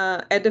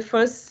at the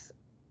first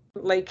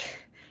like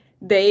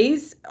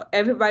days,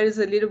 everybody's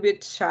a little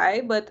bit shy,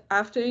 but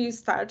after you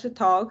start to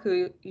talk,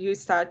 you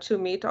start to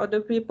meet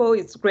other people,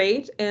 it's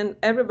great. And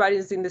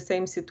everybody's in the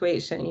same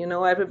situation,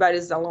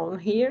 everybody's alone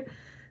here.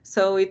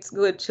 So it's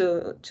good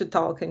to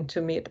talk and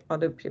to meet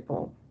other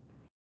people.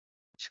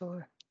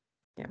 Sure.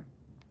 Yeah.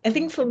 I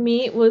think for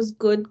me it was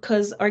good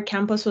because our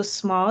campus was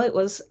small. It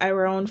was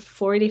around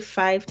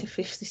 45 to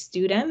 50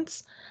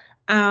 students.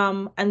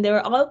 And they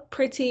were all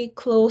pretty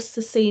close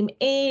to same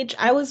age.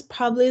 I was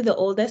probably the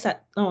oldest I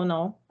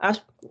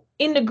was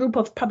in the group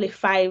of probably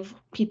 5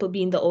 people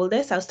being the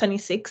oldest. I was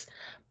 26.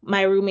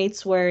 My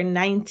roommates were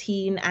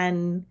 19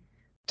 and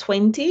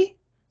 20.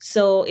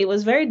 So it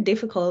was very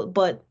difficult,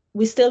 but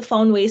we still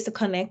found ways to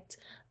connect.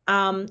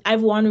 I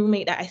have one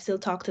roommate that I still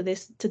talk to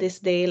this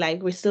day.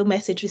 Like we still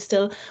message, we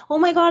still, oh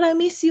my God, I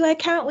miss you. I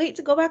can't wait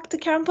to go back to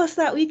campus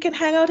that we can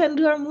hang out and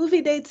do our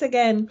movie dates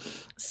again.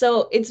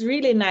 So it's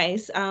really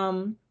nice.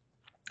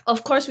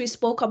 Of course, we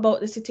spoke about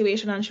the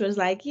situation and she was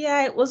like,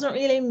 yeah, it wasn't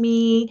really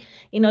me.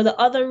 The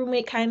other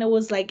roommate kind of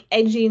was like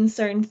edging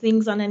certain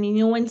things on.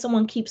 And, when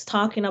someone keeps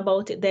talking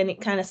about it, then it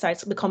kind of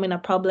starts becoming a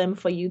problem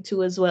for you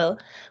too as well.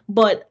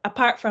 But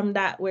apart from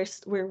that, we're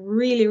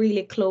really,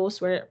 really close.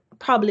 We're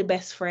probably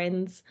best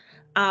friends.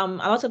 A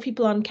lot of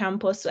people on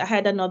campus. I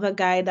had another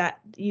guy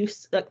that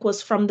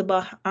was from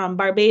the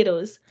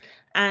Barbados,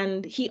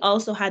 and he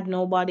also had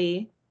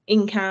nobody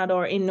in Canada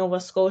or in Nova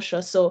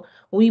Scotia. So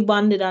we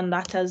bonded on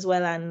that as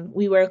well, and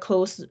we were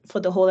close for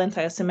the whole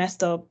entire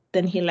semester.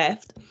 Then he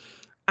left.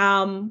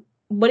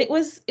 But it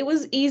was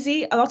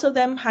easy. A lot of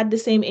them had the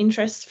same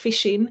interest,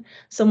 fishing.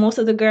 So most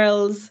of the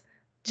girls,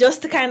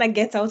 just to kind of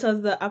get out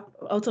of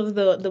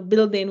the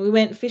building, we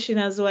went fishing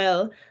as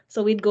well.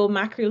 So we'd go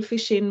mackerel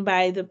fishing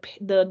by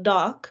the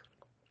dock,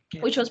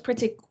 which was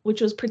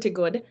pretty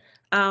good.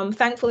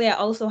 Thankfully, I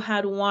also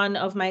had one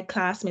of my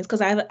classmates,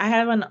 because I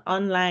have an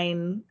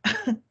online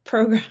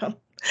program.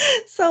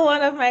 So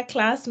one of my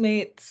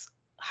classmates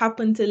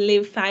happened to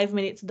live 5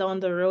 minutes down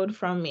the road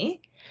from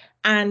me.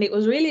 And it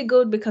was really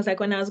good because like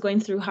when I was going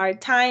through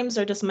hard times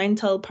or just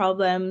mental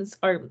problems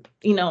or,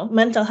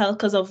 mental health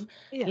because of,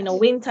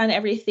 winter and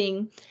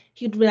everything,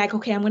 he'd be like,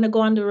 okay, I'm going to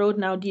go on the road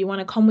now. Do you want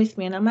to come with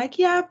me? And I'm like,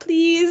 yeah,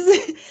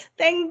 please.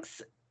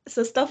 Thanks.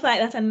 So stuff like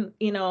that. And,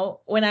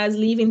 when I was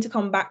leaving to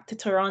come back to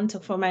Toronto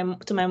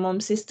to my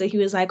mom's sister, he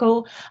was like,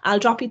 oh, I'll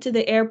drop you to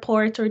the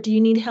airport, or do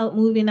you need help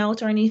moving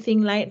out or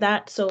anything like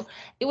that? So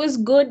it was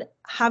good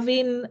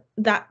having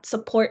that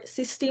support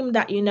system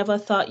that you never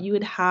thought you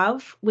would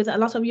have with a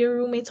lot of your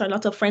roommates or a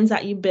lot of friends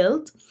that you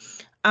build.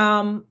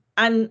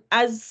 And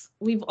as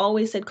we've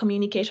always said,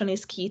 communication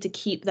is key to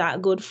keep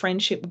that good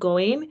friendship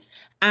going.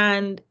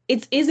 And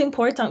it is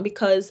important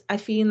because I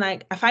find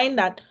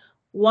that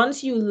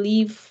once you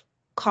leave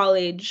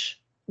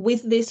college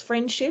with this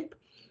friendship,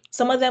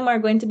 some of them are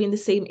going to be in the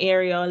same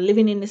area,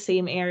 living in the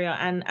same area.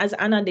 And as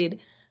Anna did,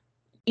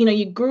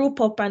 you group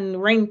up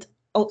and rent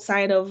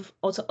outside of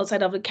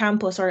the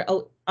campus or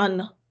out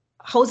on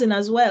housing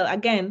as well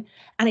again,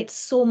 and it's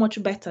so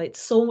much better.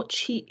 It's so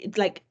cheap. It's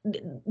like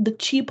the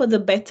cheaper the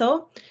better,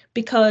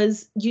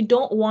 because you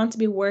don't want to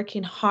be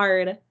working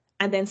hard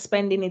and then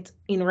spending it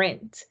in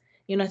rent.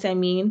 You know what I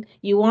mean?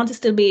 You want to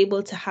still be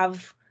able to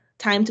have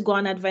time to go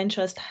on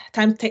adventures,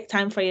 time to take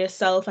time for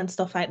yourself and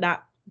stuff like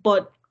that.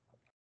 But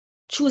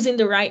choosing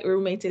the right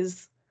roommate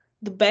is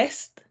the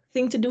best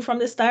thing to do from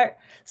the start.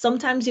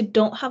 Sometimes you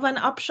don't have an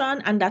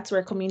option, and that's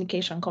where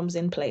communication comes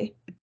in play.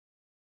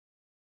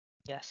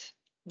 Yes.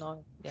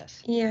 No,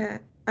 yes. Yeah,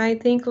 I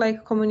think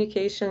like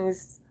communication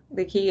is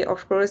the key,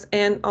 of course,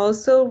 and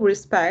also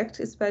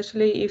respect,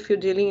 especially if you're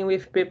dealing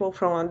with people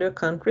from other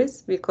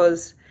countries,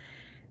 because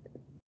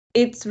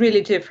it's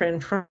really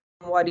different from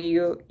what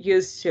you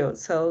used to.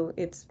 So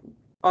it's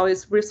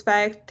always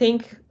respect.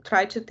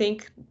 Try to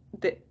think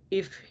that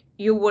if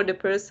you were the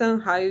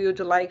person, how you'd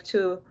like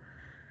to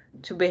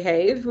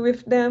behave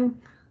with them,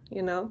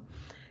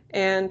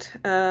 and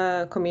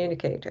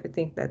communicate. I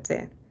think that's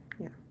it.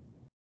 Yeah.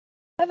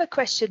 I have a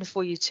question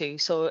for you too.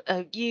 So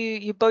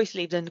you both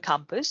lived on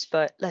campus,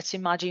 but let's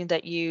imagine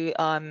that you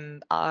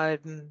are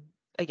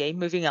again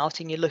moving out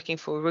and you're looking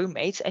for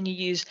roommates, and you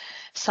use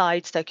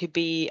sites that could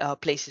be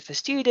places for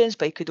students,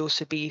 but it could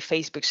also be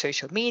Facebook,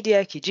 social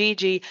media,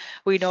 Kijiji.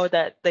 We know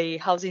that the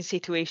housing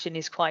situation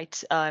is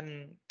quite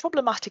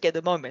problematic at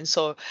the moment,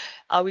 so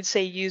I would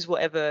say use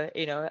whatever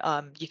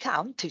you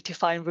can to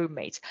find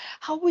roommates.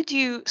 How would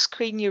you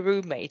screen your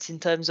roommates in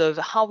terms of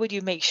how would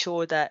you make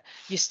sure that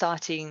you're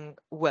starting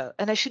well?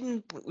 And I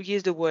shouldn't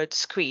use the word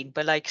screen,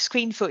 but like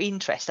screen for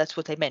interest. That's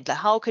what I meant. Like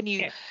how can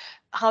you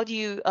how do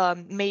you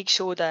make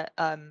sure that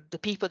the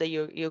people that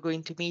you're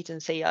going to meet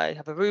and say I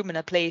have a room and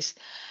a place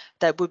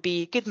that would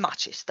be good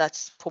matches?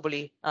 That's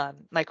probably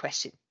my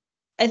question.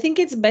 I think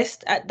it's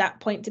best at that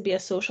point to be a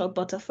social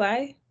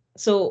butterfly.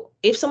 So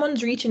if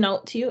someone's reaching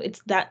out to you,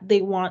 it's that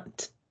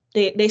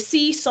they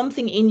see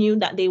something in you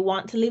that they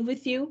want to live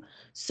with you.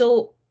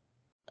 So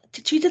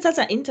to treat it as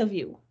an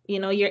interview.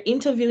 You're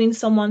interviewing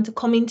someone to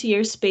come into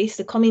your space,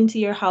 to come into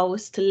your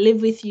house, to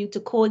live with you, to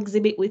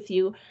co-exhibit with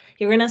you.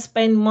 You're going to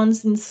spend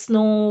months in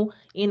snow,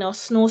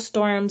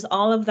 snowstorms,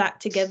 all of that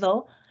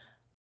together.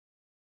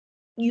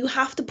 You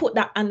have to put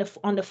that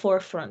on the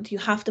forefront. You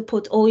have to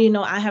put,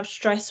 I have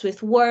stress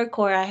with work,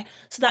 so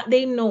that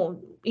they know,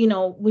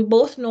 we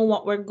both know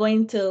what we're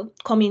going to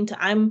come into.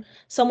 I'm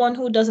someone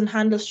who doesn't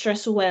handle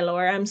stress well,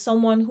 or I'm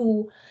someone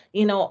who,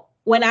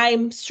 when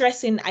I'm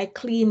stressing, I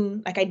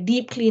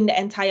deep clean the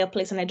entire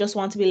place and I just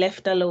want to be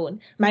left alone.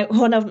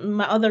 One of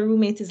my other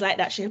roommates is like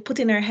that. She'll put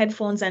in her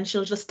headphones and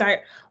she'll just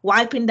start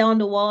wiping down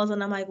the walls.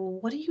 And I'm like, well,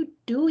 what are you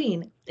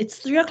doing? It's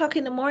 3 o'clock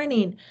in the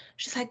morning.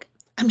 She's like,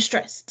 I'm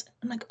stressed.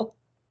 I'm like, oh,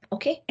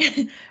 okay.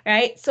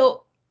 Right.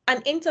 So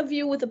an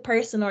interview with a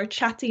person or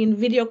chatting,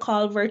 video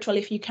call, virtual,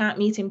 if you can't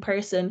meet in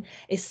person,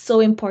 is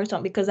so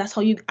important because that's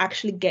how you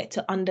actually get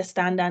to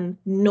understand and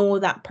know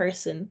that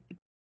person.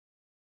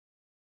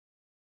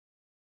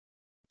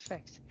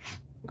 Perfect.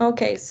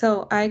 Okay,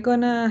 so I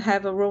gonna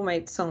have a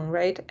roommate soon,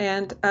 right?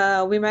 And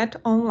we met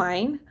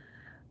online.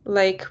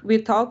 Like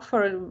we talked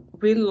for a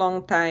really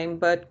long time,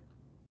 but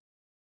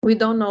we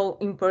don't know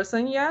in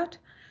person yet.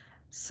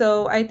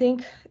 So I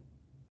think,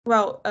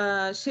 well,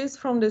 she's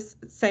from the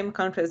same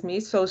country as me,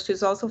 so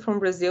she's also from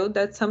Brazil.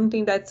 That's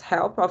something that's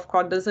help. Of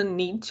course, doesn't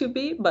need to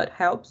be, but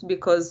helps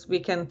because we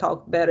can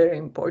talk better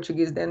in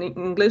Portuguese than in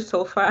English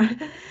so far.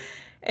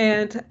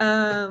 And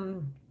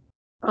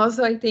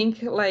also, I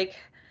think like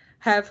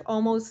have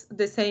almost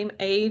the same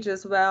age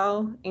as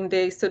well. In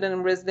the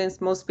student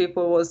residence, most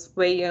people was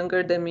way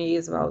younger than me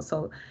as well.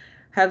 So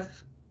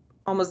have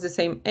almost the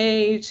same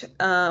age,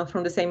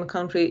 from the same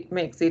country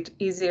makes it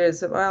easier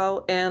as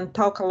well, and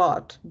talk a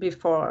lot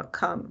before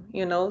come,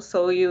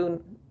 so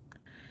you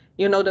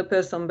know the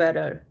person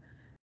better.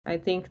 I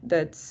think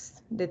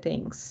that's the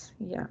things.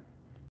 Yeah.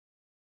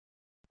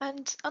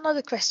 And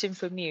another question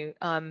from you,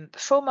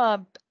 from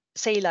a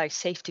say like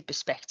safety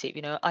perspective,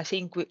 I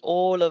think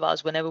all of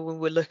us, whenever we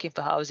were looking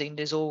for housing,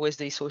 there's always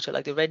these sort of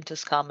like the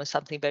renters come and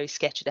something very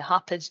sketchy that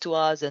happens to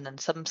us, and then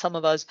some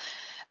of us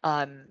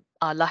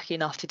are lucky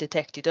enough to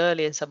detect it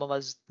early, and some of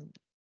us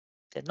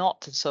they're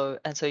not, and so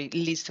it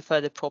leads to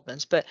further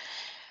problems. But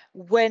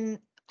I'm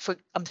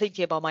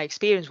thinking about my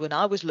experience when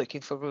I was looking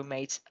for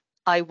roommates.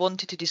 I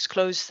wanted to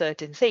disclose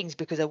certain things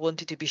because I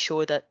wanted to be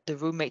sure that the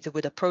roommate that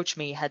would approach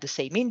me had the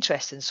same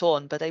interests and so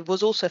on. But it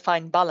was also a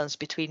fine balance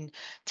between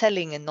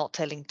telling and not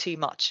telling too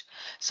much.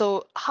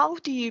 So how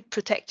do you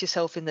protect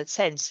yourself in that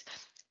sense?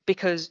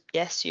 Because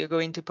yes, you're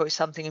going to post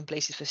something in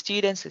places for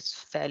students. It's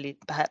fairly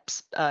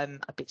perhaps a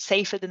bit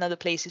safer than other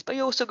places, but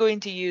you're also going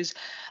to use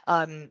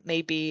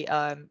maybe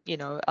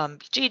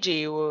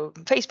Gigi or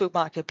Facebook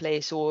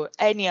Marketplace or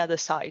any other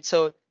site.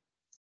 So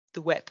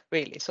the web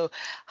really. So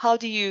how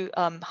do you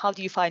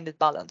find that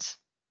balance?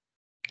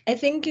 I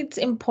think it's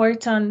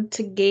important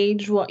to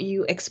gauge what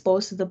you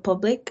expose to the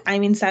public.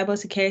 I'm in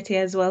cybersecurity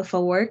as well for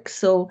work,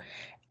 so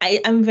I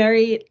am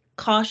very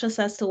cautious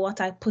as to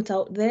what I put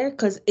out there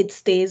because it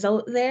stays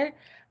out there.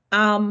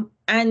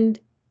 And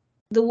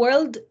the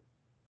world,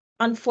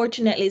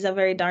 unfortunately, is a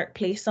very dark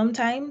place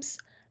sometimes,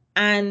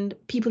 and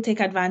people take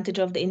advantage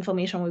of the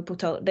information we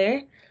put out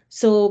there.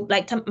 So,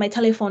 like my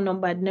telephone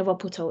number, I'd never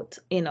put out.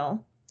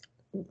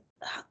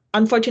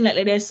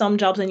 Unfortunately, there's some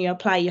jobs when you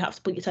apply, you have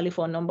to put your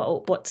telephone number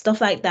out, but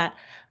stuff like that.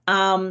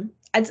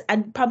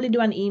 I'd probably do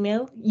an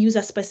email, use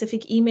a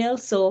specific email.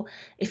 So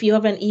if you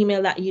have an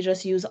email that you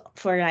just use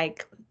for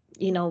like,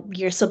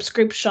 your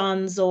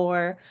subscriptions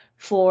or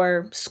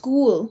for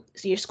school,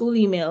 so your school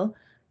email,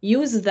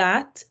 use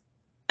that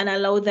and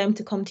allow them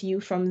to come to you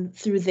from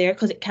through there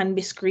because it can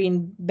be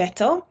screened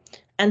better.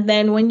 And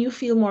then when you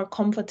feel more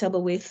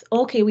comfortable with,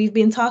 okay, we've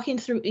been talking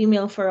through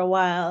email for a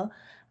while,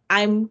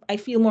 I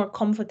feel more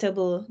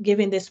comfortable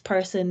giving this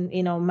person,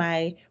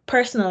 my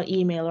personal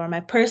email or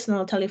my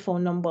personal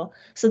telephone number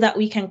so that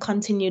we can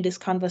continue this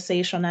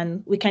conversation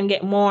and we can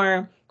get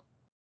more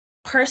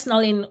personal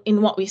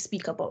in what we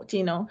speak about,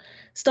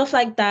 stuff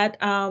like that.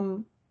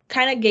 Kind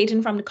of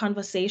gauging from the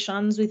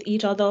conversations with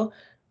each other,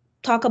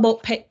 talk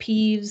about pet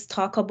peeves,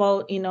 talk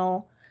about,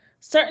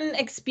 certain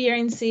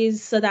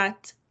experiences so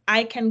that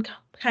I can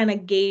kind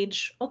of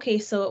gauge, okay,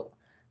 so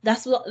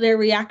that's what their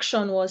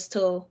reaction was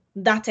to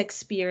that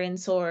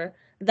experience or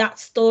that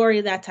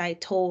story that I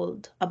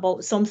told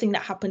about something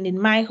that happened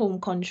in my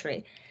home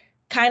country.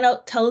 Kind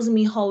of tells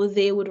me how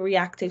they would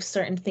react if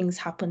certain things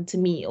happen to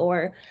me,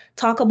 or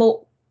talk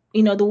about,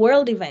 the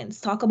world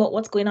events, talk about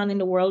what's going on in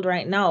the world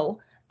right now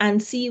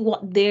and see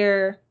what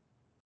their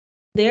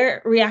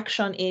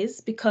reaction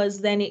is,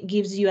 because then it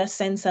gives you a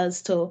sense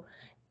as to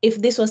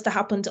if this was to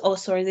happen to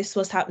us or this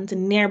was to happen to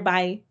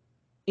nearby,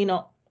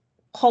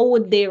 how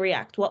would they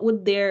react? What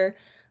would their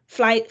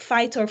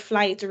fight or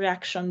flight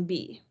reaction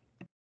be?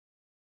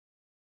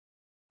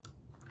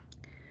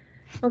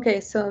 Okay,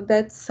 so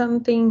that's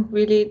something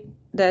really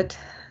that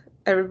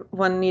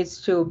everyone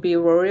needs to be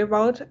worried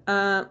about.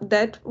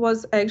 That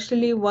was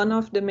actually one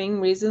of the main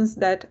reasons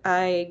that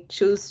I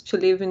chose to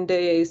live in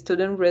the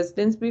student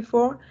residence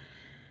before.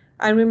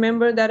 I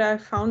remember that I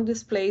found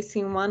this place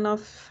in one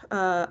of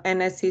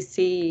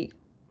NSCC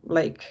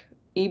like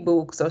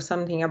ebooks or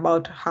something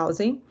about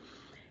housing,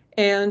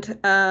 and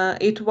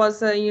it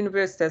was a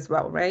university as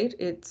well, right?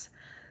 It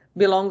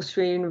belongs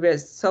to a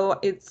university, so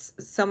it's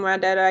somewhere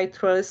that I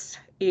trust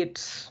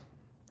it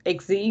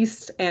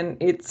exists and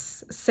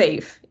it's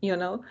safe,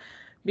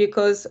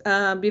 because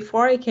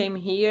before I came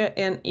here,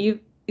 and if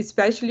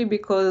especially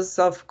because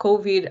of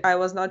COVID, I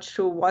was not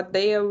sure what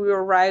day I will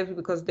arrive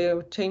because they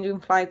were changing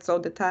flights all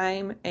the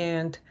time,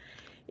 and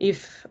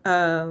if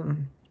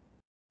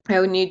I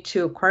would need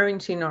to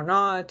quarantine or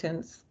not.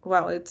 And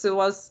well, it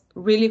was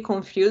really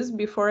confused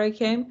before I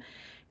came.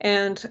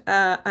 And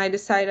I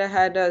decided I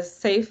had a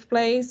safe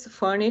place,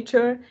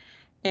 furniture,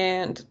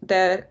 and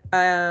that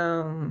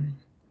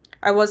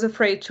I was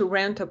afraid to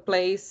rent a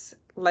place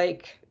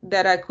like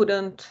that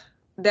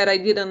that I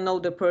didn't know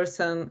the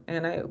person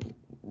and I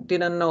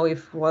didn't know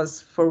if it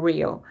was for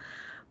real.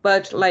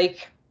 But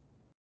like,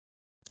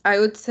 I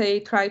would say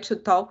try to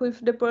talk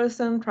with the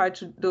person, try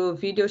to do a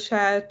video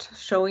chat,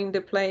 showing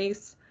the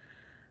place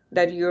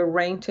that you're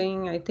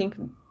renting. I think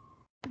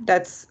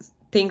that's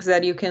things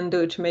that you can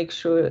do to make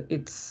sure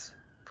it's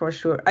for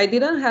sure. I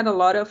didn't have a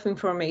lot of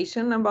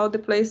information about the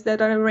place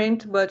that I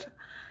rent, but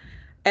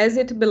as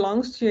it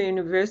belongs to your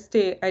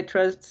university, I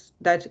trust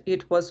that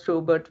it was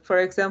true. But for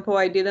example,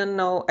 I didn't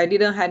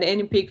have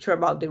any picture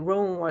about the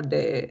room or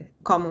the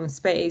common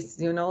space.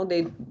 They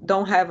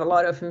don't have a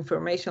lot of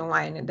information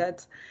online, and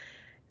that's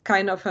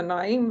kind of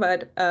annoying.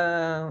 But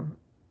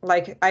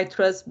like, I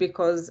trust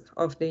because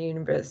of the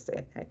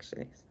university,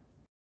 actually.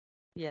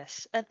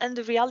 Yes, and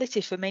the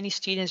reality for many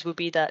students will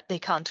be that they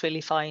can't really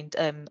find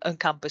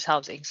on-campus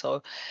housing.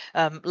 So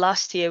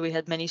last year we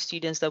had many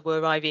students that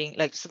were arriving,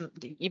 like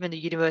even the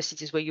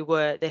universities where you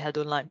were, they had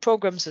online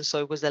programs, and so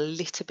it was a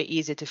little bit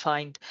easier to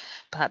find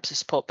perhaps a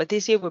spot. But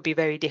this year will be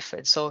very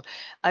different. So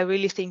I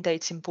really think that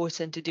it's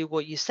important to do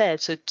what you said.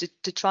 So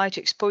to try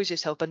to expose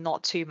yourself, but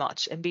not too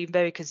much, and be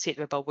very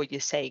considerate about what you're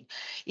saying.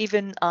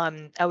 Even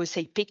I would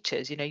say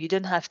pictures. You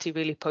don't have to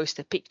really post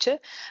a picture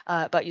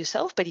about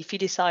yourself, but if you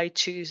decide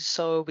to,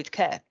 so with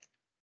care.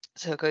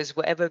 So because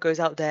whatever goes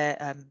out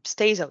there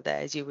stays out there,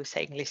 as you were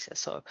saying, Lisa.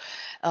 So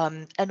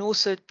and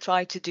also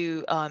try to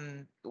do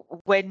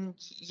when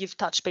you've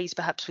touched base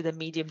perhaps with a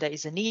medium that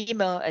is an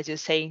email, as you're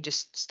saying,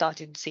 just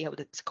starting to see how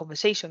the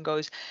conversation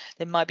goes,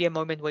 there might be a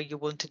moment where you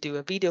want to do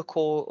a video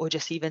call or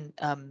just even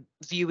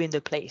viewing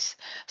the place.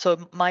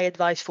 So my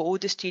advice for all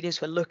the students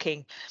who are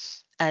looking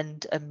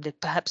and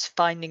perhaps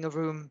finding a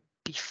room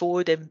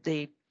before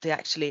they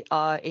actually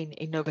are in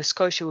Nova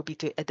Scotia would be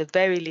to, at the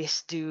very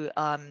least, do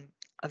a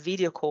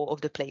video call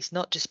of the place,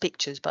 not just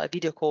pictures, but a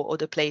video call of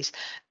the place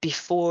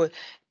before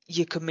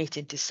you commit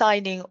into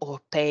signing or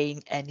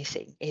paying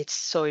anything. It's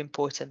so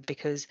important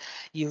because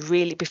you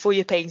really, before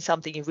you're paying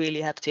something, you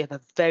really have to have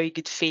a very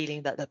good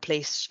feeling that the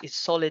place is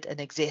solid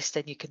and exists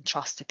and you can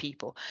trust the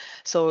people.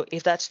 So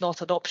if that's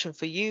not an option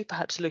for you,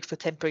 perhaps look for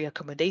temporary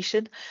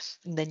accommodation,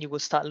 and then you will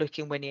start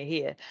looking when you're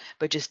here.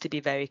 But just to be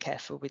very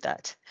careful with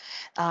that.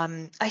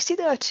 I see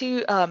there are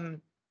two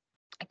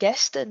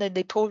guests, and then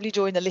they probably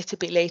join a little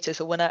bit later.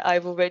 So when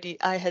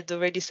I had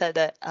already said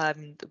that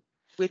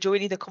we're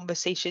joining the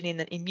conversation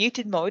in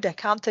muted mode. I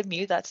can't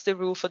unmute. That's the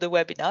rule for the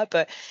webinar.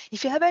 But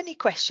if you have any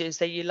questions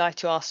that you'd like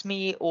to ask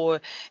me or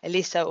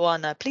Elisa or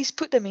Anna, please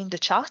put them in the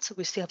chat.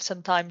 We still have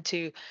some time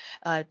to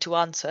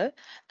answer.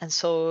 And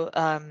so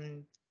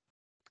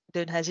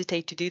don't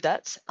hesitate to do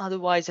that.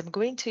 Otherwise, I'm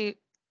going to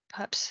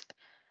perhaps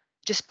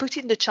just put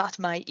in the chat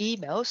my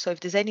email. So if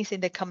there's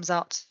anything that comes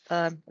out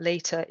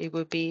later, it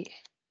would be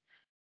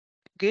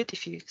good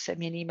if you send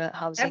me an email. I have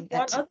Housing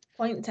one at other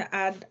point to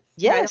add.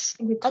 yes,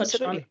 that I don't think we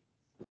touched on absolutely.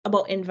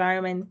 about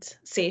environment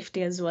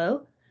safety as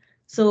well.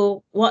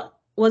 So what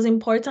was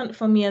important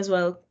for me as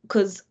well,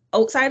 because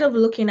outside of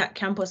looking at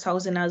campus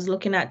housing, I was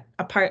looking at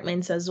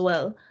apartments as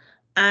well.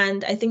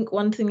 And I think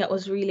one thing that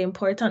was really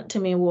important to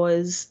me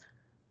was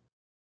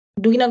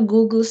doing a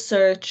Google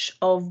search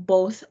of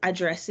both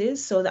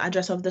addresses, so the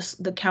address of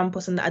the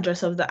campus and the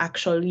address of the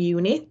actual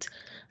unit,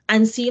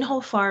 and seeing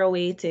how far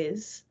away it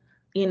is.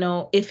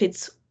 If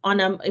it's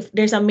if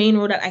there's a main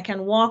road that I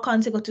can walk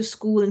on to go to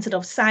school instead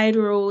of side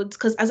roads.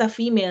 Because as a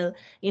female,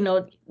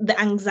 the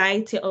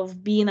anxiety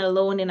of being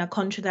alone in a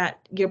country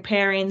that your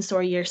parents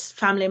or your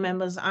family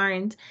members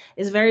aren't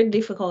is very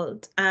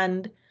difficult.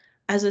 And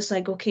I was just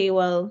like, okay,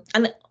 well,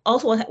 and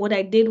also what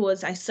I did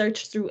was I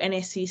searched through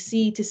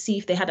NSCC to see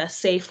if they had a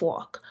safe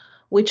walk,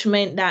 which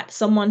meant that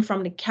someone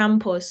from the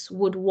campus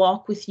would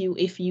walk with you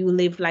if you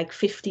live like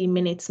 15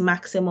 minutes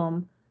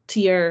maximum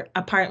to your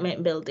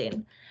apartment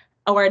building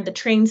or the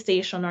train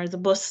station or the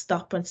bus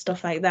stop and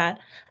stuff like that.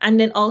 And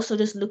then also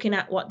just looking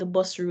at what the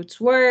bus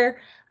routes were.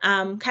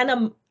 I kind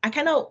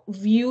of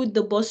viewed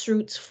the bus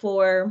routes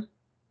for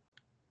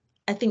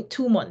I think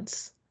 2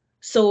 months.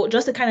 So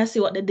just to kind of see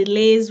what the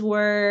delays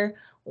were,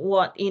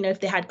 what, if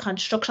they had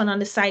construction on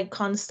the site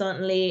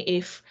constantly,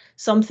 if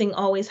something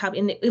always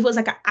happened, it was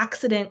like an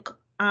accident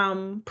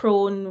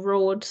prone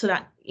road, so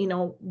that,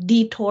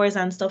 detours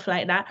and stuff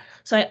like that.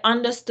 So I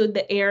understood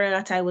the area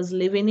that I was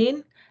living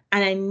in,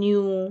 and I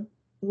knew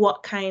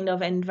what kind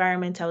of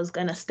environment I was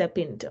gonna step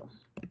into.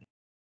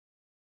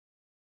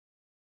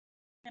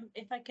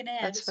 If I can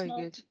add That's very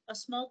good. a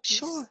small piece.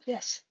 Sure,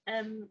 yes.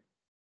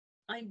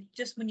 I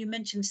just, when you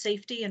mentioned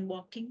safety and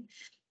walking,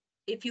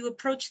 if you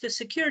approach the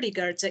security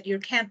guards at your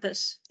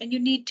campus and you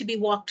need to be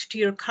walked to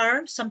your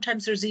car,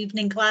 sometimes there's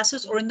evening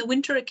classes, or in the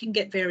winter it can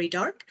get very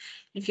dark.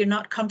 If you're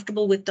not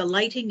comfortable with the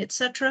lighting,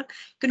 etc., you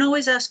can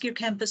always ask your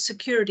campus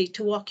security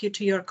to walk you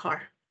to your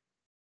car.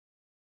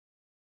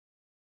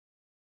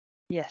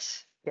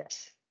 Yes,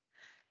 yes.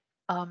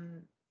 I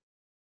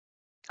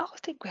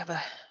think we have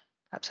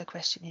perhaps a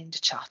question in the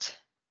chat.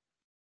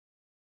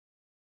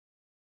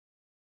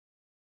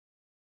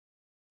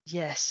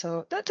 Yes,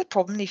 so that's a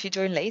problem if you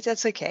join late,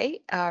 that's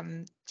okay.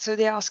 So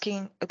they're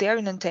asking, they're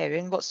in Ontario,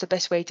 and what's the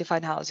best way to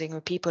find housing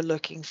or people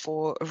looking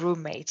for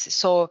roommates?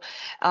 So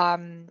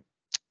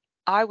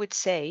I would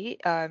say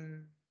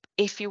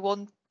if you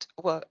want,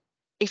 well,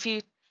 if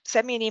you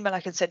send me an email,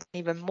 I can send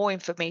even more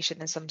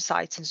information and some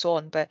sites and so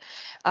on. But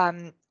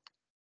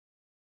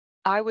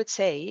I would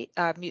say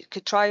you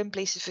could try on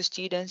Places for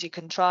Students, you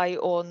can try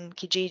on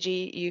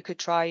Kijiji, you could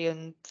try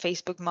on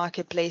Facebook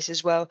Marketplace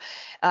as well.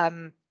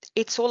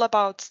 It's all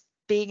about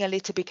being a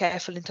little bit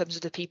careful in terms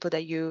of the people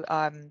that you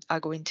are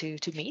going to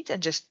meet,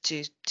 and just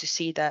to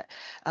see that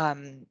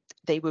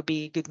they will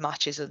be good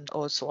matches and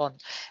so on.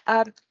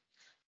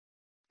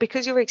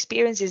 Because your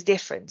experience is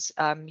different,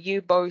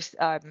 you both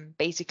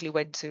basically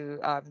went to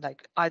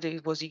like either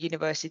it was a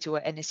university or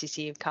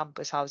NSCC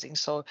campus housing.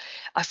 So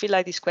I feel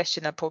like this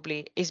question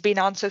is being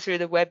answered through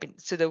the web,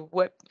 through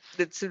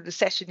the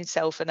session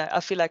itself, and I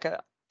feel like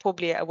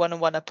probably a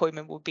one-on-one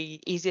appointment would be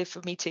easier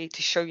for me to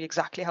show you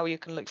exactly how you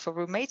can look for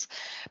roommates.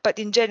 But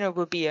in general,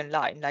 will be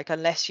online. Like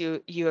unless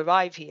you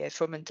arrive here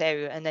from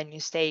Ontario and then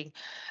you're staying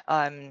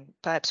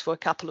perhaps for a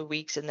couple of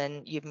weeks and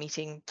then you're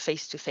meeting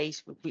face to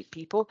face with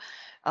people.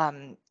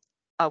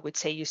 I would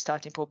say you're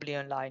starting probably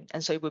online,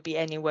 and so it would be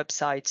any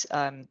websites.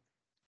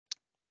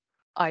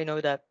 I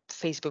know that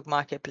Facebook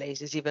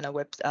Marketplace is even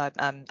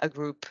a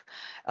group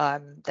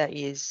that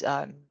is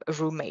a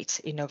roommate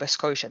in Nova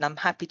Scotia, and I'm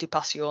happy to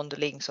pass you on the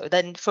link. So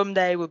then from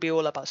there it will be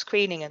all about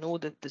screening and all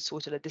the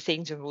sort of the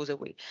things and rules that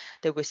we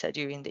said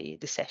during the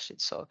session.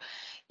 So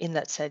in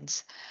that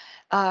sense.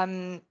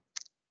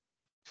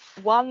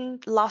 One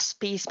last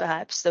piece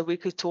perhaps that we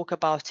could talk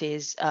about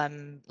is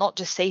not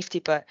just safety,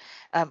 but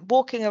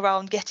walking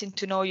around, getting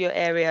to know your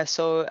area.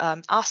 So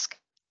ask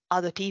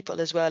other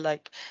people as well,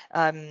 like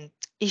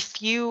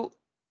if you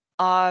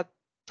are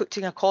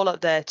putting a call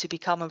out there to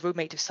become a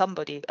roommate of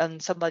somebody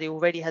and somebody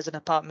already has an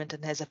apartment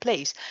and has a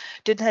place,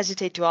 don't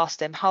hesitate to ask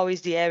them, how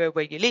is the area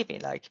where you live in?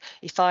 Like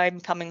if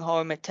I'm coming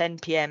home at 10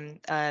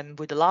 p.m.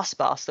 With the last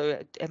bus, so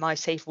am I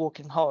safe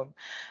walking home?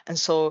 And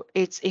so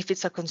if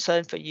it's a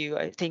concern for you,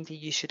 I think that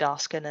you should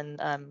ask, and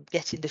then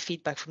getting the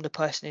feedback from the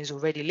person who's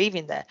already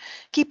living there,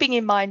 keeping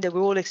in mind that we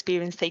all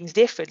experience things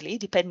differently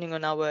depending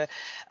on our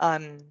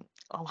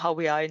on how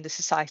we are in the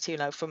society, you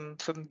know, from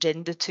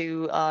gender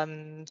to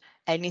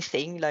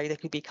anything. Like there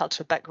could be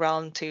cultural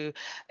background to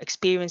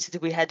experiences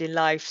that we had in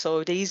life.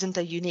 So there isn't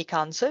a unique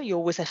answer. You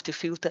always have to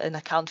filter and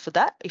account for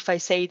that. If I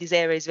say this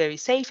area is very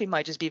safe, it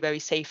might just be very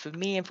safe for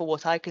me and for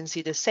what I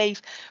consider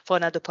safe. For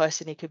another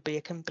person, it could be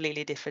a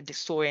completely different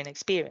story and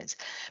experience.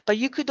 But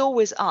you could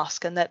always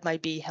ask, and that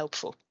might be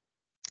helpful.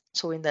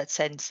 So in that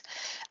sense,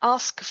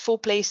 ask for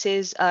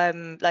places,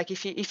 like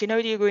if you know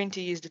that you're going to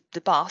use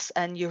the bus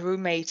and your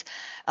roommate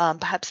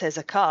perhaps has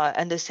a car,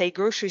 and they say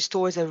grocery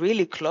stores are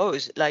really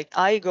close. Like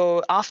I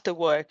go after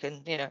work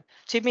and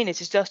 2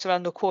 minutes is just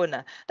around the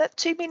corner. That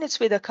 2 minutes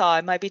with a car,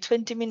 it might be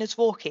 20 minutes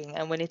walking.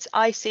 And when it's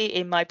icy,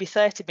 it might be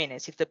 30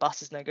 minutes if the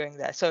bus is not going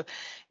there. So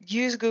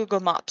use Google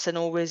Maps and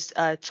always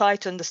try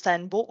to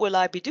understand, what will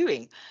I be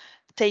doing?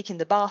 Taking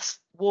the bus,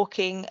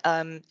 walking.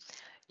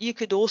 You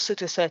could also,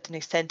 to a certain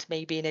extent,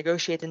 maybe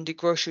negotiate and do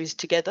groceries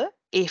together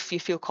if you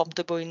feel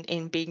comfortable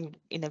in being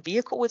in a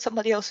vehicle with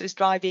somebody else who's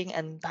driving,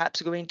 and perhaps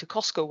going to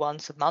Costco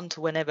once a month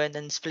or whenever and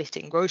then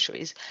splitting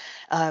groceries.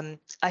 I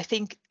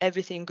think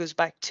everything goes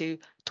back to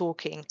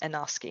talking and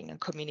asking and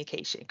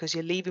communication, because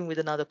you're living with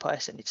another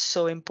person. It's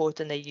so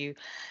important that you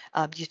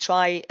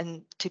try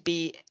and to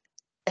be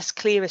as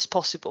clear as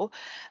possible,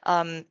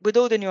 with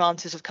all the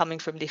nuances of coming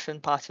from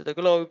different parts of the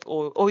globe,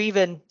 or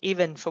even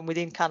from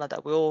within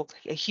Canada. We're all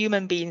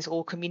human beings,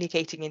 all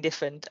communicating in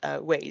different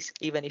ways,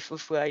 even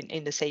if we're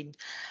in the same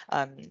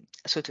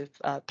sort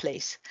of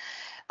place.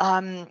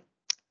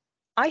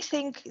 I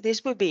think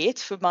this would be it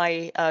for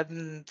my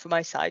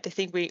side. I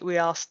think we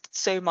asked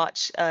so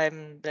much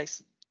like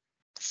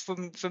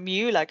from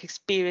you, like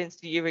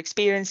your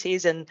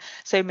experiences, and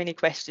so many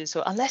questions.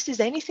 So unless there's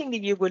anything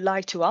that you would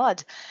like to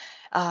add,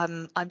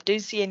 I don't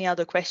see any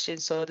other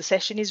questions. So the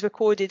session is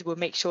recorded. We'll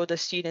make sure the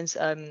students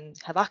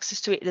have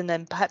access to it, and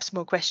then perhaps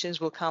more questions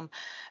will come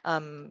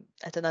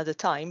at another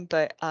time.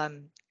 But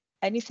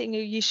anything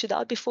you should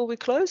add before we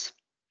close?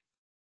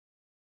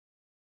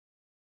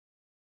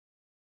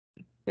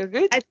 You're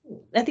good?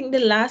 I think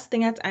the last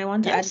thing that I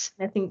want to add, Yes.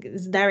 I think,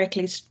 is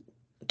directly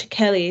to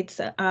Kelly. It's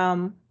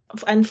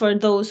and for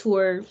those who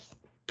are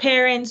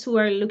parents who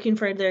are looking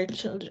for their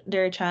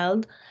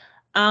child,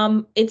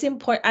 it's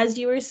important, as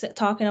you were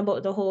talking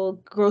about the whole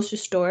grocery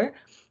store.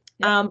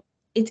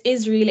 It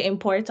is really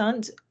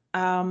important.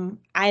 Even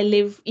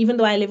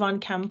though I live on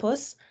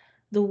campus,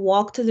 the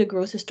walk to the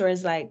grocery store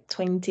is like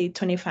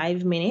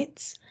 20-25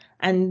 minutes.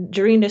 And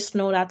during the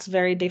snow, that's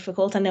very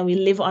difficult. And then we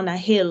live on a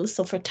hill.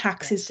 So for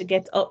taxis to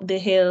get up the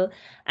hill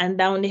and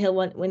down the hill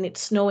when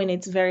it's snowing,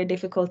 it's very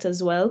difficult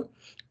as well.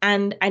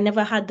 And I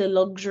never had the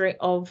luxury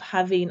of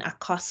having a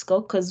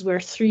Costco because we're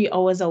 3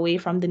 hours away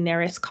from the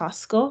nearest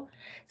Costco.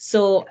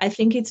 So I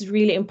think it's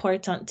really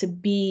important to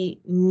be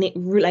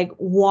like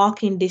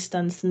walking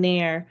distance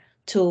near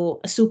to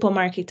a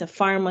supermarket, a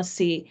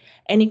pharmacy,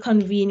 any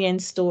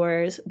convenience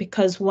stores,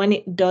 because when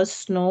it does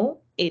snow,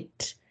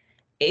 it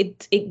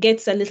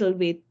gets a little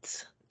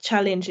bit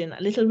challenging,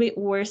 a little bit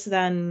worse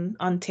than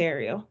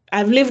Ontario.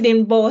 I've lived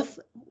in both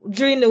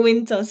during the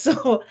winter,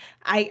 so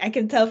I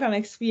can tell from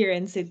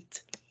experience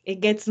it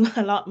gets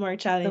a lot more The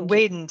challenging.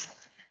 wind.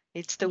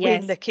 It's the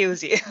wind Yes. that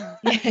kills you.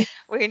 Yes.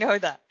 We know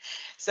that.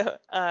 So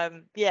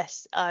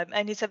yes,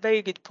 and it's a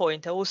very good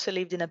point. I also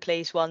lived in a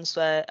place once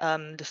where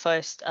the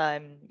first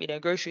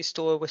grocery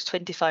store was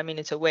 25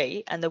 minutes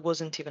away, and there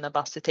wasn't even a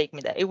bus to take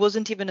me there. It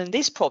wasn't even in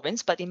this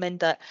province, but it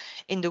meant that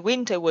in the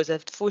winter was a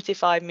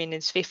 45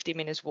 minutes, 50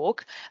 minutes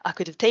walk. I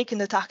could have taken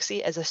the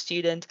taxi as a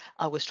student.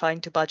 I was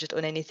trying to budget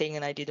on anything,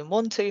 and I didn't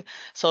want to,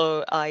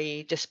 so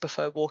I just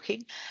prefer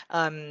walking.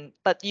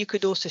 But you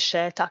could also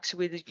share taxi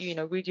with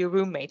your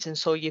roommates, and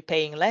so you're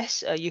paying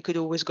less. You could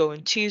always go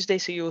on Tuesday,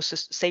 so you're also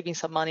saving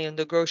some money on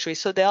the groceries.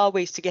 So there are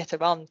ways to get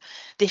around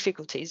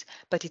difficulties,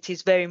 but it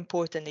is very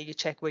important that you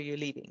check where you're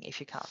living if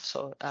you can.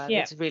 So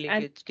Yeah. it's really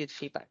And good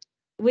feedback.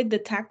 with the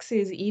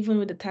taxis, even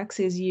with the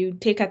taxis, you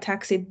take a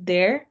taxi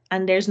there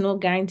and there's no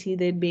guarantee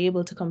they'd be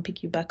able to come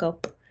pick you back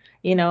up.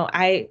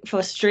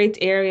 For straight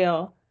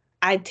area,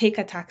 I'd take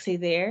a taxi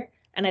there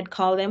and I'd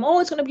call them, oh,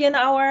 it's going to be an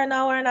hour and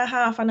a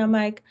half. And I'm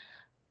like,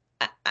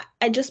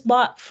 I just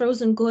bought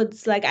frozen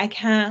goods. Like, I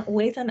can't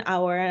wait an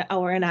hour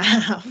and a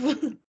half.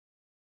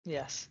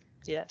 Yes.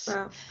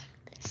 Wow.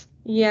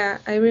 Yeah,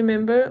 I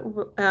remember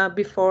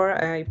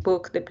before I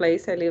booked the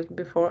place I lived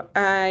before,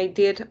 I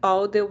did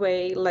all the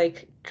way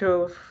like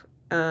through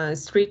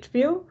Street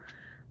View,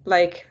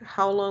 like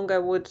how long I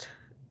would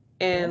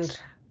and Yes.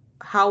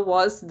 how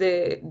was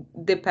the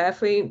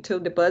pathway to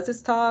the bus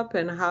stop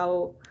and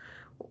how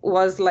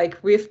was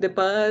like with the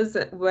bus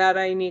where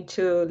I need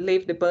to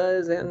leave the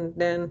bus, and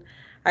then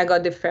I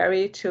got the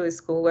ferry to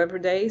school every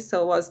day,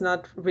 so it was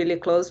not really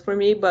close for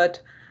me,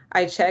 but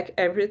I check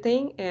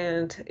everything,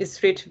 and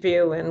Street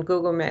View and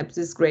Google Maps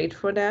is great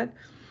for that.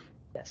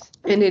 Yes.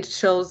 And it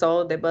shows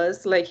all the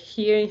bus. Like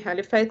here in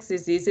Halifax,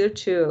 it's easier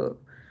to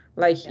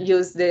like Yes.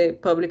 use the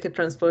public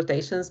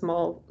transportation.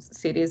 Small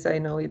cities, I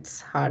know it's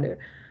harder,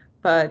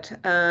 but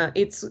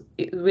it's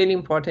really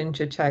important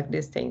to check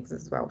these things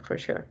as well, for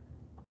sure.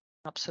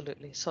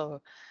 Absolutely.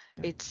 So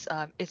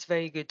it's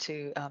very good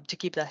to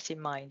keep that in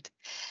mind.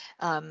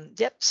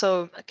 Yep.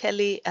 So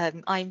Kelly,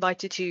 I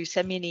invited you to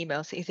send me an email.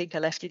 I think I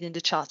left it in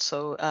the chat.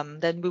 So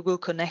then we will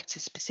connect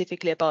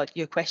specifically about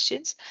your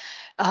questions.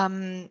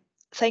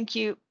 Thank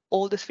you,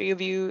 all the three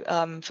of you,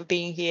 for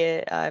being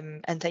here,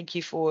 and thank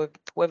you for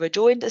whoever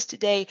joined us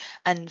today,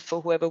 and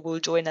for whoever will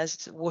join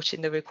us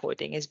watching the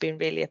recording. It's been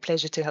really a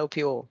pleasure to help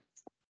you all.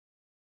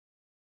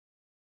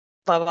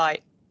 Bye bye.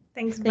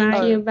 Thanks. Thank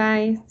Bye. you.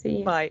 Bye. See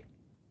you. Bye.